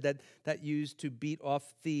 we said that used to beat off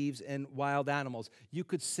thieves and wild animals. You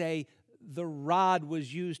could say the rod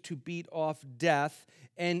was used to beat off death,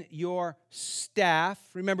 and your staff,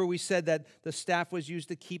 remember we said that the staff was used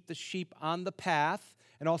to keep the sheep on the path,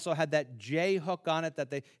 and also had that J hook on it,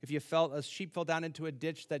 that if a sheep fell down into a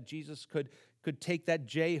ditch, that Jesus could take that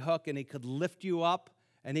J hook and he could lift you up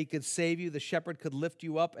and he could save you. The shepherd could lift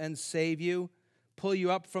you up and save you, pull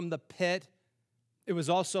you up from the pit. It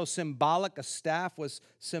was also symbolic. A staff was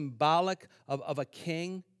symbolic of a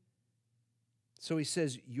king. So he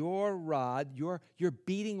says, your rod, you're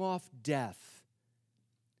beating off death.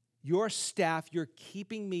 Your staff, you're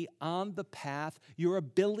keeping me on the path. Your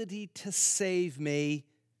ability to save me,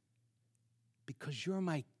 because you're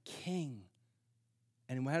my king.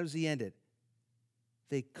 And how does he end it?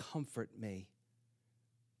 They comfort me.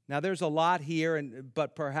 Now, there's a lot here,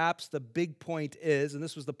 but perhaps the big point is, and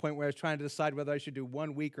this was the point where I was trying to decide whether I should do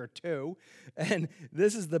 1 week or 2, and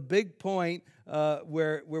this is the big point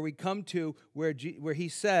where we come to where he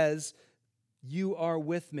says, you are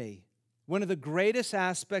with me. One of the greatest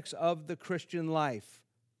aspects of the Christian life.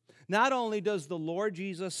 Not only does the Lord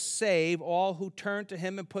Jesus save all who turn to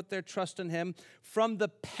him and put their trust in him from the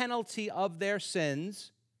penalty of their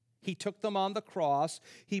sins, he took them on the cross,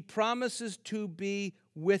 he promises to be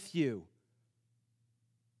with you.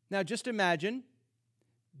 Now just imagine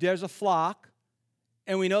there's a flock,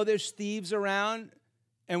 and we know there's thieves around,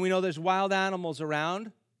 and we know there's wild animals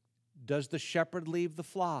around. Does the shepherd leave the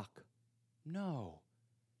flock? No.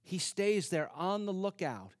 He stays there on the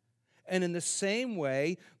lookout. And in the same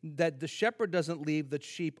way that the shepherd doesn't leave the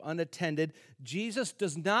sheep unattended, Jesus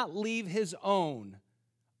does not leave his own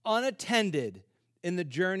unattended in the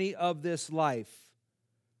journey of this life.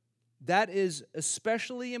 That is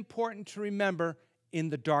especially important to remember in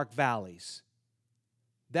the dark valleys.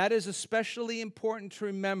 That is especially important to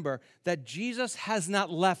remember, that Jesus has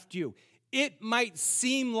not left you. It might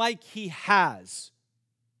seem like he has,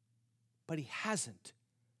 but he hasn't.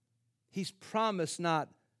 He's promised not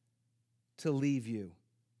to leave you.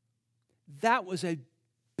 That was a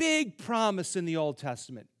big promise in the Old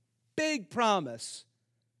Testament. Big promise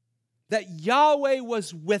that Yahweh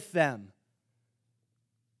was with them.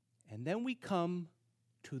 And then we come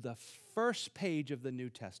to the first page of the New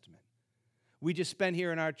Testament. We just spent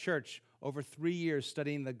here in our church over 3 years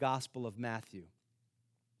studying the Gospel of Matthew.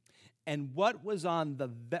 And what is on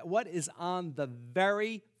the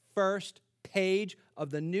very first page of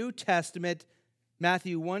the New Testament,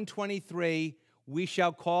 Matthew 1:23, we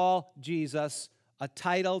shall call Jesus, a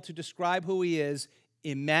title to describe who he is,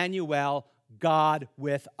 Emmanuel, God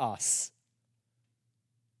with us.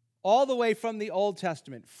 All the way from the Old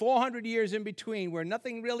Testament, 400 years in between, where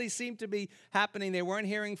nothing really seemed to be happening. They weren't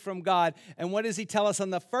hearing from God. And what does he tell us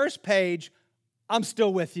on the first page? I'm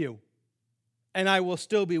still with you, and I will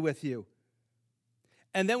still be with you.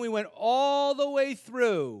 And then we went all the way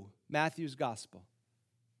through Matthew's gospel.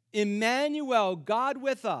 Emmanuel, God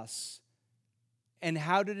with us. And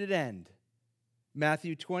how did it end?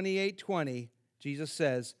 Matthew 28:20, Jesus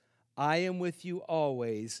says, I am with you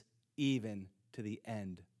always, even to the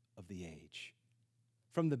end of the age.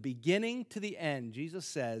 From the beginning to the end, Jesus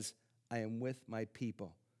says, I am with my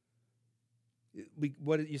people.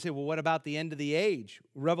 You say, well, what about the end of the age?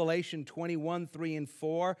 Revelation 21:3 and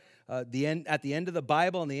 4, at the end of the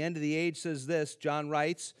Bible and the end of the age says this, John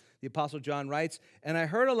writes, the Apostle John writes, and I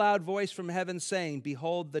heard a loud voice from heaven saying,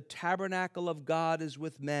 behold, the tabernacle of God is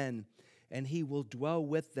with men, and he will dwell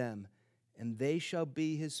with them, and they shall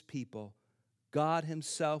be his people. God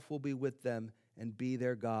himself will be with them and be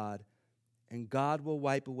their God. And God will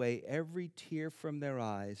wipe away every tear from their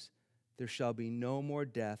eyes. There shall be no more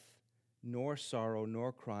death, nor sorrow,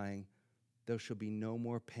 nor crying. There shall be no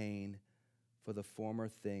more pain, for the former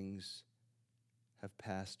things have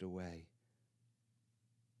passed away.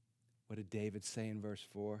 What did David say in verse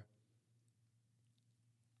 4?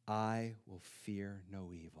 I will fear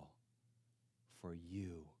no evil, for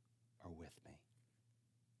you are with me.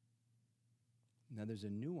 Now, there's a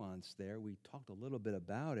nuance there. We talked a little bit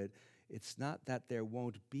about it. It's not that there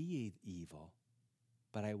won't be evil,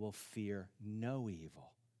 but I will fear no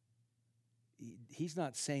evil. He's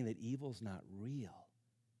not saying that evil's not real.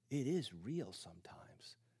 It is real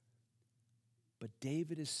sometimes. But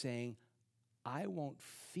David is saying, I won't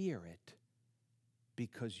fear it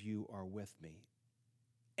because you are with me.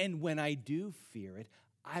 And when I do fear it,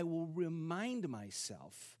 I will remind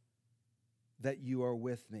myself that you are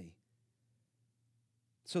with me.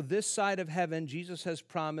 So this side of heaven, Jesus has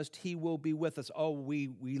promised he will be with us. Oh, we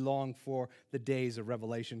long for the days of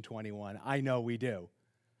Revelation 21. I know we do.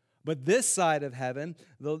 But this side of heaven,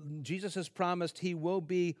 Jesus has promised he will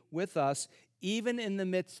be with us even in the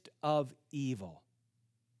midst of evil.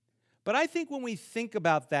 But I think when we think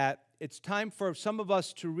about that, it's time for some of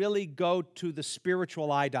us to really go to the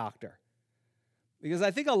spiritual eye doctor. Because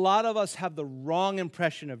I think a lot of us have the wrong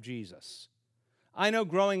impression of Jesus. I know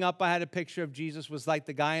growing up, I had a picture of Jesus was like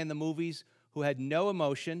the guy in the movies who had no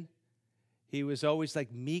emotion. He was always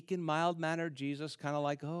like meek and mild-mannered Jesus, kind of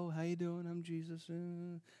like, oh, how you doing? I'm Jesus.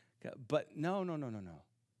 But no.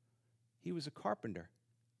 He was a carpenter.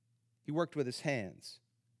 He worked with his hands.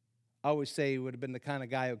 I always say he would have been the kind of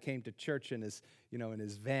guy who came to church in his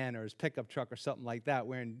van or his pickup truck or something like that,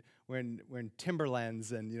 wearing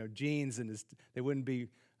Timberlands and jeans, and they wouldn't be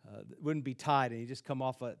tied, and he'd just come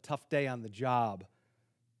off a tough day on the job.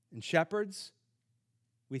 And shepherds,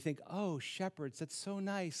 we think, oh, shepherds, that's so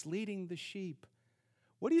nice, leading the sheep.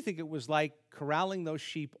 What do you think it was like corralling those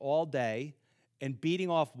sheep all day and beating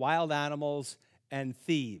off wild animals and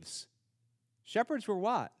thieves? Shepherds were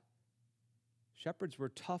what? Shepherds were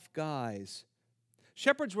tough guys.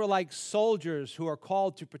 Shepherds were like soldiers who are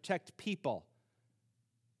called to protect people,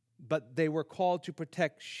 but they were called to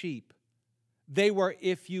protect sheep. They were,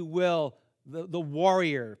 if you will, the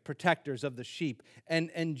warrior protectors of the sheep.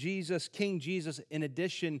 And Jesus, King Jesus, in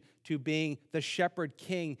addition to being the shepherd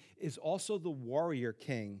king, is also the warrior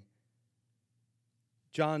king.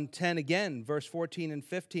 John 10 again, verse 14 and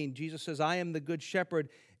 15, Jesus says, I am the good shepherd,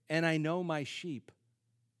 and I know my sheep.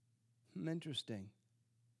 Interesting.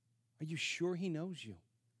 Are you sure he knows you?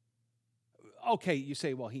 Okay, you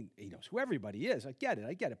say, well, he knows who everybody is. I get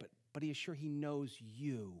it. But are you sure he knows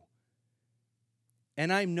you?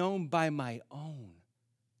 And I'm known by my own.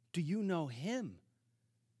 Do you know him?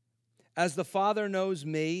 As the Father knows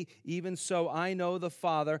me, even so I know the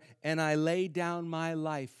Father, and I lay down my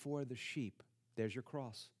life for the sheep. There's your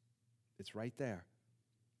cross. It's right there.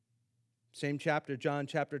 Same chapter, John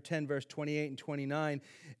chapter 10, verse 28 and 29.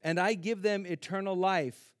 And I give them eternal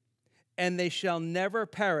life, and they shall never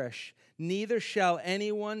perish, neither shall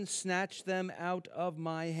anyone snatch them out of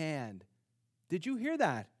my hand. Did you hear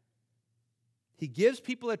that? He gives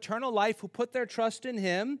people eternal life who put their trust in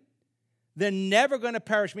him. They're never going to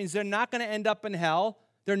perish. It means they're not going to end up in hell.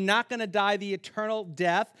 They're not going to die the eternal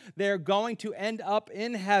death. They're going to end up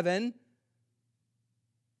in heaven.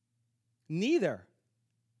 Neither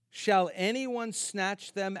shall anyone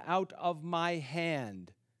snatch them out of my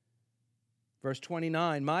hand. Verse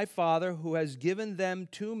 29, my Father who has given them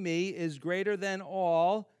to me is greater than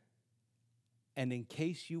all. And in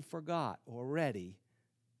case you forgot already,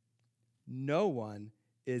 no one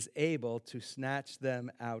is able to snatch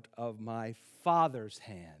them out of my Father's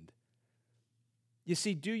hand. You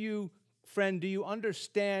see, do you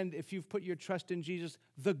understand, if you've put your trust in Jesus,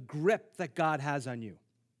 the grip that God has on you?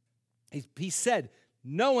 He said,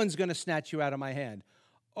 no one's going to snatch you out of my hand.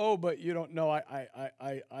 Oh, but you don't know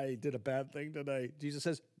I did a bad thing today. Jesus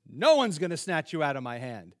says, no one's going to snatch you out of my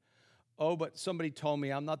hand. Oh, but somebody told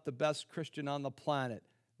me I'm not the best Christian on the planet.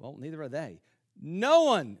 Well, neither are they. No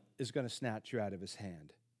one is going to snatch you out of his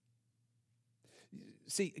hand.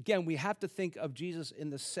 See, again, we have to think of Jesus in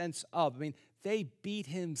the sense of, they beat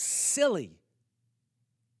him silly,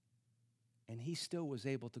 and he still was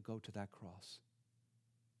able to go to that cross.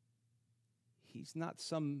 He's not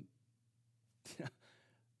some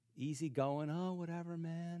easy going, oh, whatever,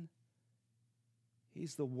 man.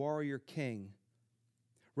 He's the warrior king.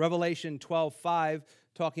 Revelation 12:5,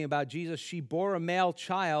 talking about Jesus, she bore a male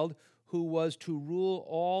child who was to rule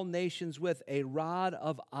all nations with a rod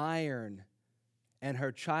of iron, and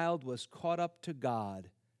her child was caught up to God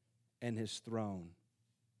and his throne.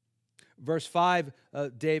 Verse 5,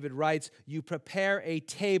 David writes, you prepare a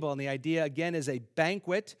table, and the idea again is a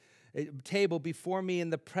banquet, a table before me in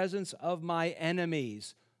the presence of my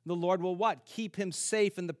enemies. The Lord will what? Keep him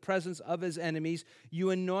safe in the presence of his enemies. You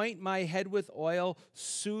anoint my head with oil,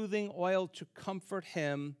 soothing oil to comfort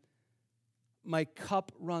him. My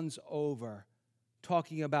cup runs over,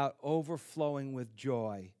 talking about overflowing with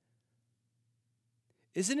joy.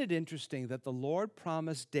 Isn't it interesting that the Lord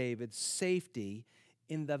promised David safety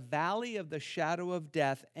in the valley of the shadow of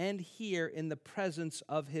death and here in the presence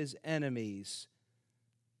of his enemies?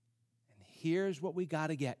 And here's what we got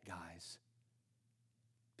to get, guys.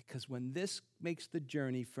 Because when this makes the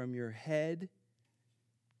journey from your head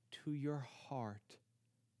to your heart,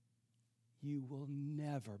 you will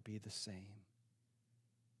never be the same.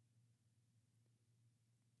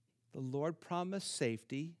 The Lord promised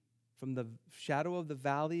safety from the shadow of the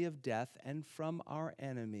valley of death and from our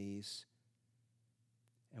enemies.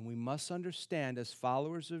 And we must understand, as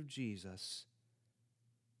followers of Jesus,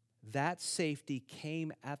 that safety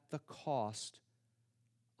came at the cost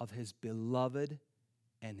of his beloved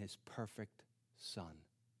and his perfect Son,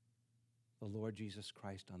 the Lord Jesus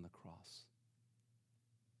Christ on the cross.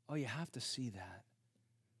 Oh, you have to see that.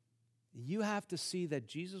 You have to see that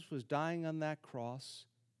Jesus was dying on that cross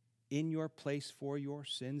in your place for your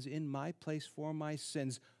sins, in my place for my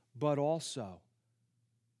sins, but also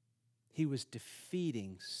he was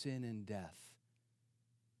defeating sin and death,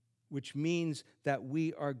 which means that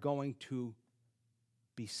we are going to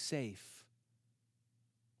be safe.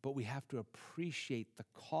 But we have to appreciate the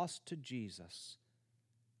cost to Jesus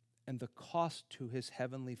and the cost to his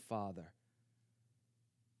heavenly Father.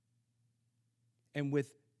 And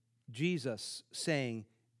with Jesus saying,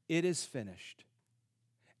 it is finished,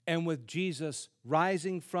 and with Jesus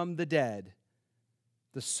rising from the dead,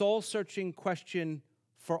 the soul-searching question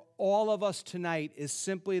for all of us tonight is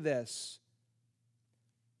simply this: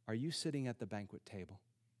 are you sitting at the banquet table?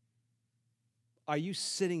 Are you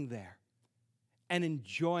sitting there and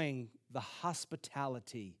enjoying the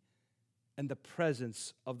hospitality and the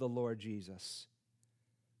presence of the Lord Jesus?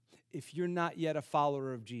 If you're not yet a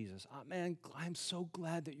follower of Jesus, man, I'm so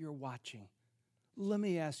glad that you're watching. Let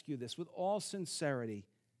me ask you this with all sincerity.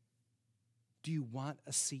 Do you want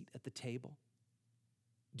a seat at the table?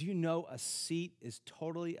 Do you know a seat is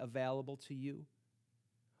totally available to you?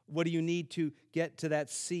 What do you need to get to that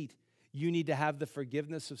seat? You need to have the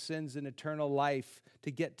forgiveness of sins and eternal life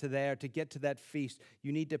to get to there, to get to that feast.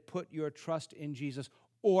 You need to put your trust in Jesus.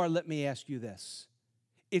 Or let me ask you this.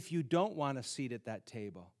 If you don't want a seat at that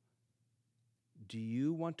table, do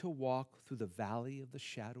you want to walk through the valley of the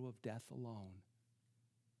shadow of death alone?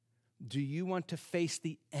 Do you want to face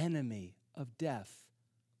the enemy of death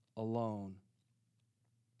alone?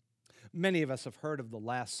 Many of us have heard of the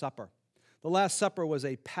Last Supper. The Last Supper was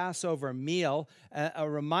a Passover meal, a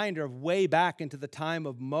reminder of way back into the time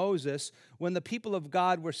of Moses when the people of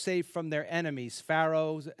God were saved from their enemies,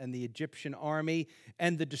 Pharaoh and the Egyptian army,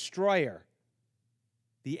 and the destroyer,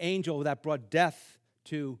 the angel that brought death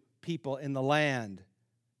to people in the land.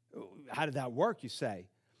 How did that work, you say?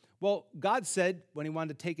 Well, God said, when he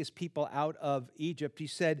wanted to take his people out of Egypt, he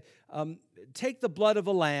said, take the blood of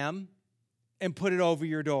a lamb and put it over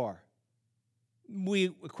your door. We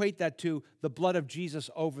equate that to the blood of Jesus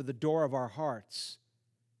over the door of our hearts.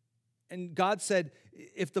 And God said,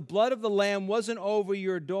 if the blood of the lamb wasn't over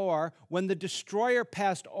your door, when the destroyer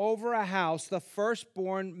passed over a house, the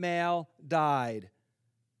firstborn male died.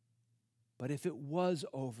 But if it was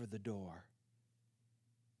over the door,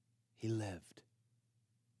 he lived.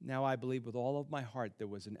 Now I believe with all of my heart there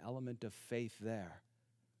was an element of faith there,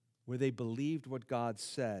 where they believed what God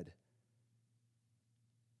said.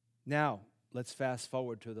 Now, let's fast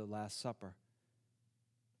forward to the Last Supper.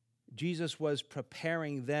 Jesus was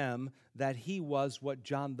preparing them that he was what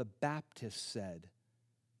John the Baptist said,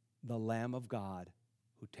 the Lamb of God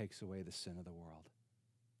who takes away the sin of the world.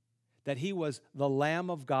 That he was the Lamb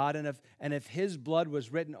of God, and if his blood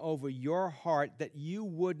was written over your heart, that you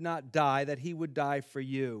would not die, that he would die for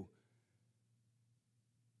you.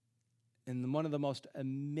 And one of the most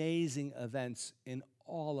amazing events in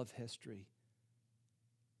all of history,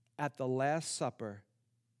 at the Last Supper,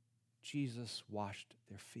 Jesus washed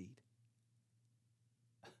their feet.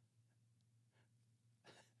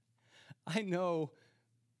 I know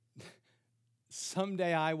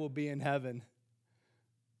someday I will be in heaven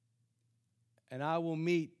and I will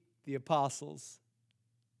meet the apostles.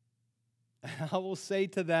 And I will say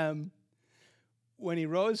to them, when he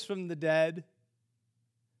rose from the dead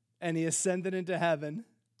and he ascended into heaven.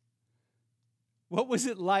 What was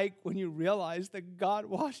it like when you realized that God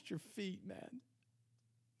washed your feet, man?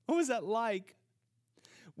 What was that like?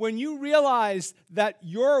 When you realized that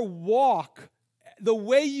your walk, the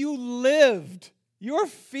way you lived, your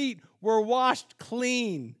feet were washed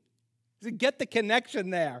clean. Get the connection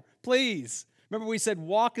there, please. Remember we said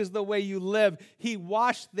walk is the way you live. He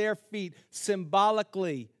washed their feet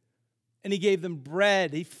symbolically, and he gave them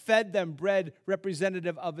bread. He fed them bread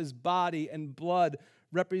representative of his body, and blood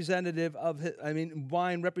representative of his,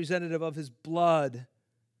 wine representative of his blood.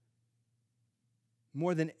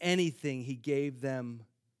 More than anything, he gave them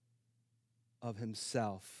of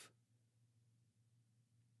himself.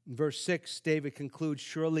 In verse 6, David concludes,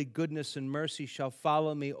 surely goodness and mercy shall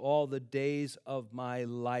follow me all the days of my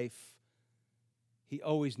life. He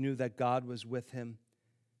always knew that God was with him.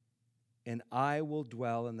 And I will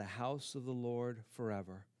dwell in the house of the Lord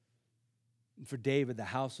forever. And for David, the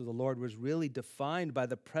house of the Lord was really defined by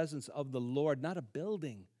the presence of the Lord, not a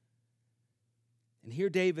building. And here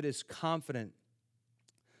David is confident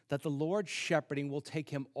that the Lord's shepherding will take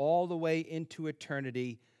him all the way into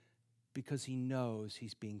eternity because he knows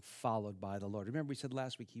he's being followed by the Lord. Remember we said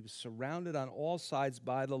last week he was surrounded on all sides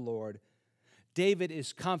by the Lord. David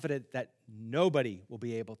is confident that nobody will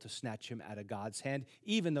be able to snatch him out of God's hand,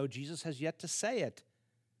 even though Jesus has yet to say it.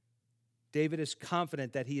 David is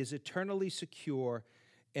confident that he is eternally secure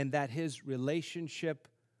and that his relationship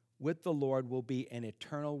with the Lord will be an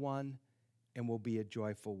eternal one and will be a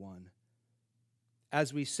joyful one.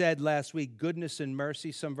 As we said last week, goodness and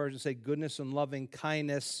mercy, some versions say goodness and loving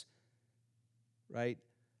kindness, right?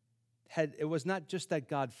 It was not just that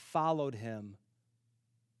God followed him,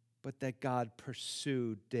 but that God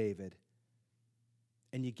pursued David.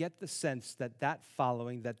 And you get the sense that that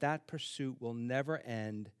following, that pursuit will never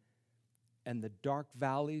end. And the dark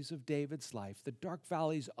valleys of David's life, the dark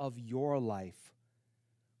valleys of your life,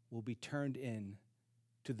 will be turned in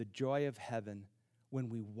to the joy of heaven when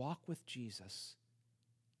we walk with Jesus,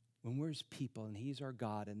 when we're his people and he's our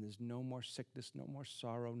God, and there's no more sickness, no more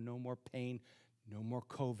sorrow, no more pain, no more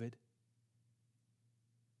COVID.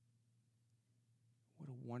 What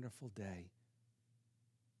a wonderful day.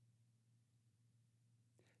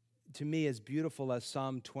 To me, as beautiful as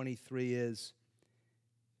Psalm 23 is,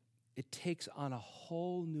 it takes on a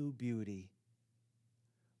whole new beauty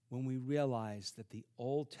when we realize that the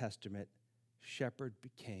Old Testament shepherd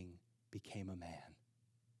king became a man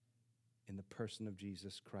in the person of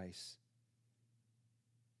Jesus Christ.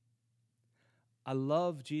 I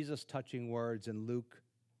love Jesus' touching words in Luke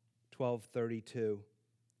 12:32.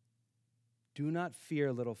 Do not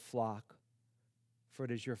fear, little flock, for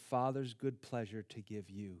it is your Father's good pleasure to give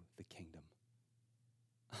you the kingdom.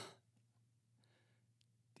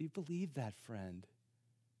 Do you believe that, friend?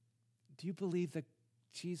 Do you believe that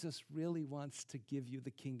Jesus really wants to give you the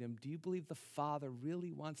kingdom? Do you believe the Father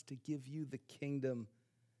really wants to give you the kingdom?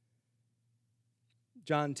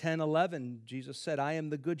 John 10:11, Jesus said, I am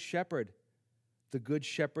the good shepherd. The good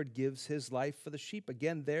shepherd gives his life for the sheep.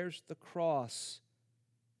 Again, there's the cross.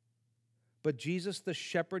 But Jesus, the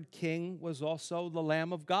shepherd king, was also the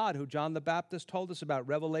Lamb of God, who John the Baptist told us about.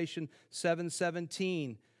 Revelation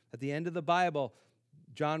 7:17. At the end of the Bible,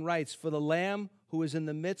 John writes, for the Lamb who is in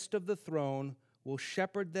the midst of the throne will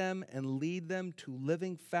shepherd them and lead them to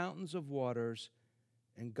living fountains of waters,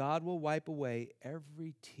 and God will wipe away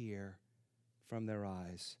every tear from their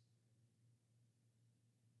eyes.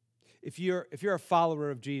 If you're a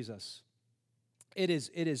follower of Jesus, it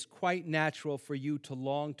is quite natural for you to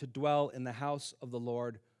long to dwell in the house of the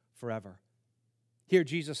Lord forever. Hear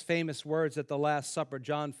Jesus' famous words at the Last Supper,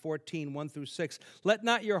 John 14:1-6. Let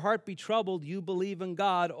not your heart be troubled. You believe in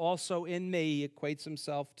God, also in me. He equates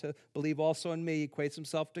himself to believe also in me. He equates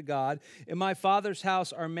himself to God. In my Father's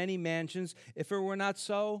house are many mansions. If it were not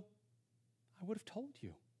so, I would have told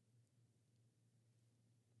you.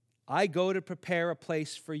 I go to prepare a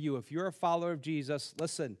place for you. If you're a follower of Jesus,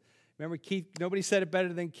 listen. Remember, Keith, nobody said it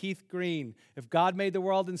better than Keith Green. If God made the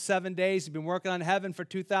world in 7 days, he's been working on heaven for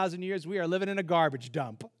 2,000 years, we are living in a garbage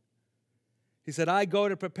dump. He said, I go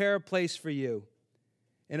to prepare a place for you.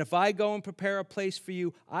 And if I go and prepare a place for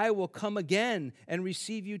you, I will come again and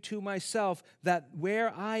receive you to myself, that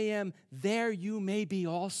where I am, there you may be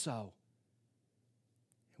also.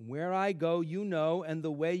 And where I go, you know, and the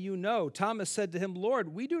way you know. Thomas said to him, Lord,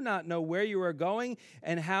 we do not know where you are going,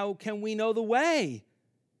 and how can we know the way?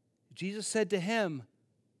 Jesus said to him,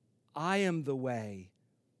 I am the way,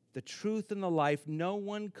 the truth, and the life. No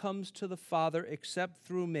one comes to the Father except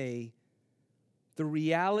through me. The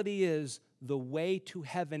reality is the way to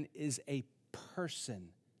heaven is a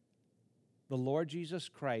person, the Lord Jesus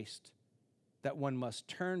Christ, that one must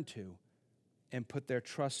turn to and put their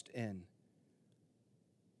trust in.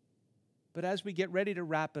 But as we get ready to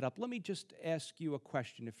wrap it up, let me just ask you a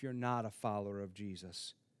question if you're not a follower of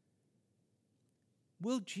Jesus.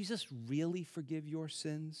 Will Jesus really forgive your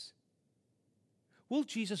sins? Will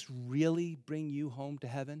Jesus really bring you home to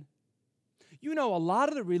heaven? You know, a lot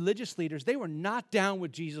of the religious leaders, they were not down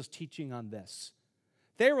with Jesus' teaching on this.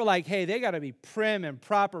 They were like, hey, they got to be prim and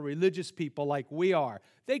proper religious people like we are.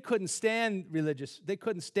 They couldn't stand religious. They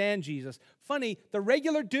couldn't stand Jesus. Funny, the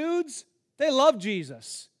regular dudes, they loved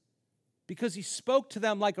Jesus because he spoke to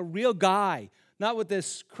them like a real guy, not with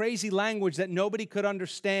this crazy language that nobody could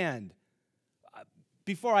understand.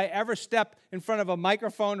 Before I ever step in front of a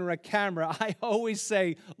microphone or a camera, I always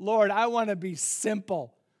say, Lord, I want to be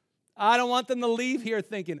simple. I don't want them to leave here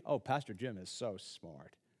thinking, oh, Pastor Jim is so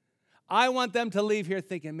smart. I want them to leave here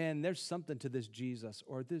thinking, man, there's something to this Jesus,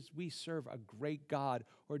 or this, we serve a great God,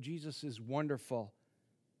 or Jesus is wonderful.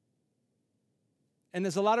 And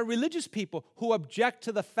there's a lot of religious people who object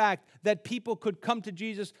to the fact that people could come to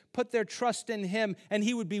Jesus, put their trust in him, and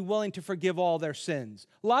he would be willing to forgive all their sins.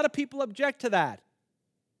 A lot of people object to that.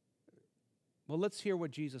 Well, let's hear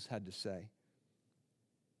what Jesus had to say.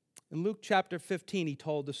 In Luke chapter 15, he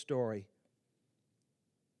told the story.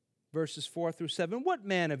 Verses 4 through 7, what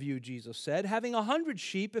man of you, Jesus said, having 100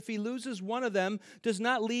 sheep, if he loses one of them, does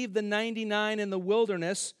not leave the 99 in the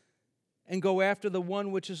wilderness and go after the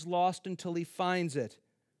one which is lost until he finds it?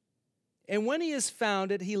 And when he has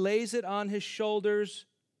found it, he lays it on his shoulders,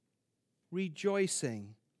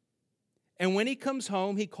 rejoicing. And when he comes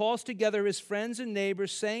home, he calls together his friends and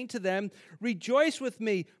neighbors, saying to them, rejoice with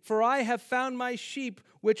me, for I have found my sheep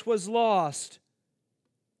which was lost.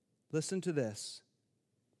 Listen to this.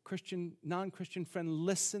 Christian, non-Christian friend,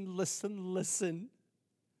 listen.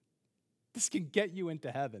 This can get you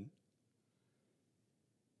into heaven.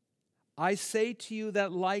 I say to you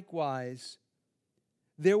that likewise,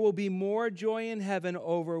 there will be more joy in heaven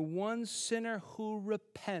over one sinner who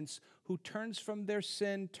repents, who turns from their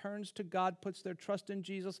sin, turns to God, puts their trust in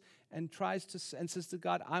Jesus, and says to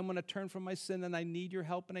God, I'm going to turn from my sin, and I need your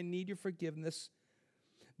help, and I need your forgiveness.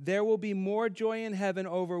 There will be more joy in heaven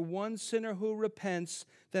over one sinner who repents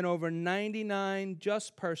than over 99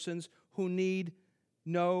 just persons who need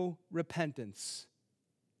no repentance.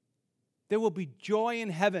 There will be joy in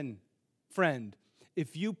heaven, friend,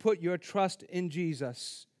 if you put your trust in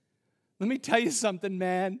Jesus. Let me tell you something,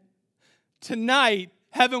 man. Tonight,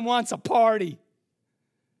 heaven wants a party.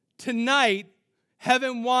 Tonight,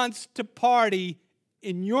 heaven wants to party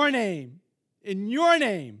in your name. In your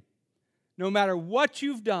name. No matter what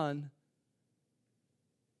you've done,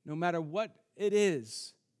 no matter what it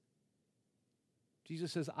is,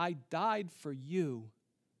 Jesus says, I died for you.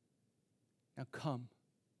 Now come.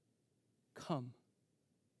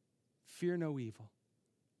 Fear no evil.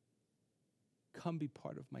 Come be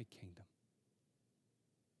part of my kingdom.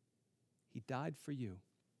 He died for you.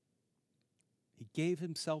 He gave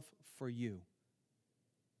himself for you.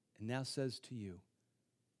 And now says to you,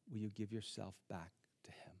 will you give yourself back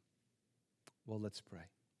to him? Well, let's pray.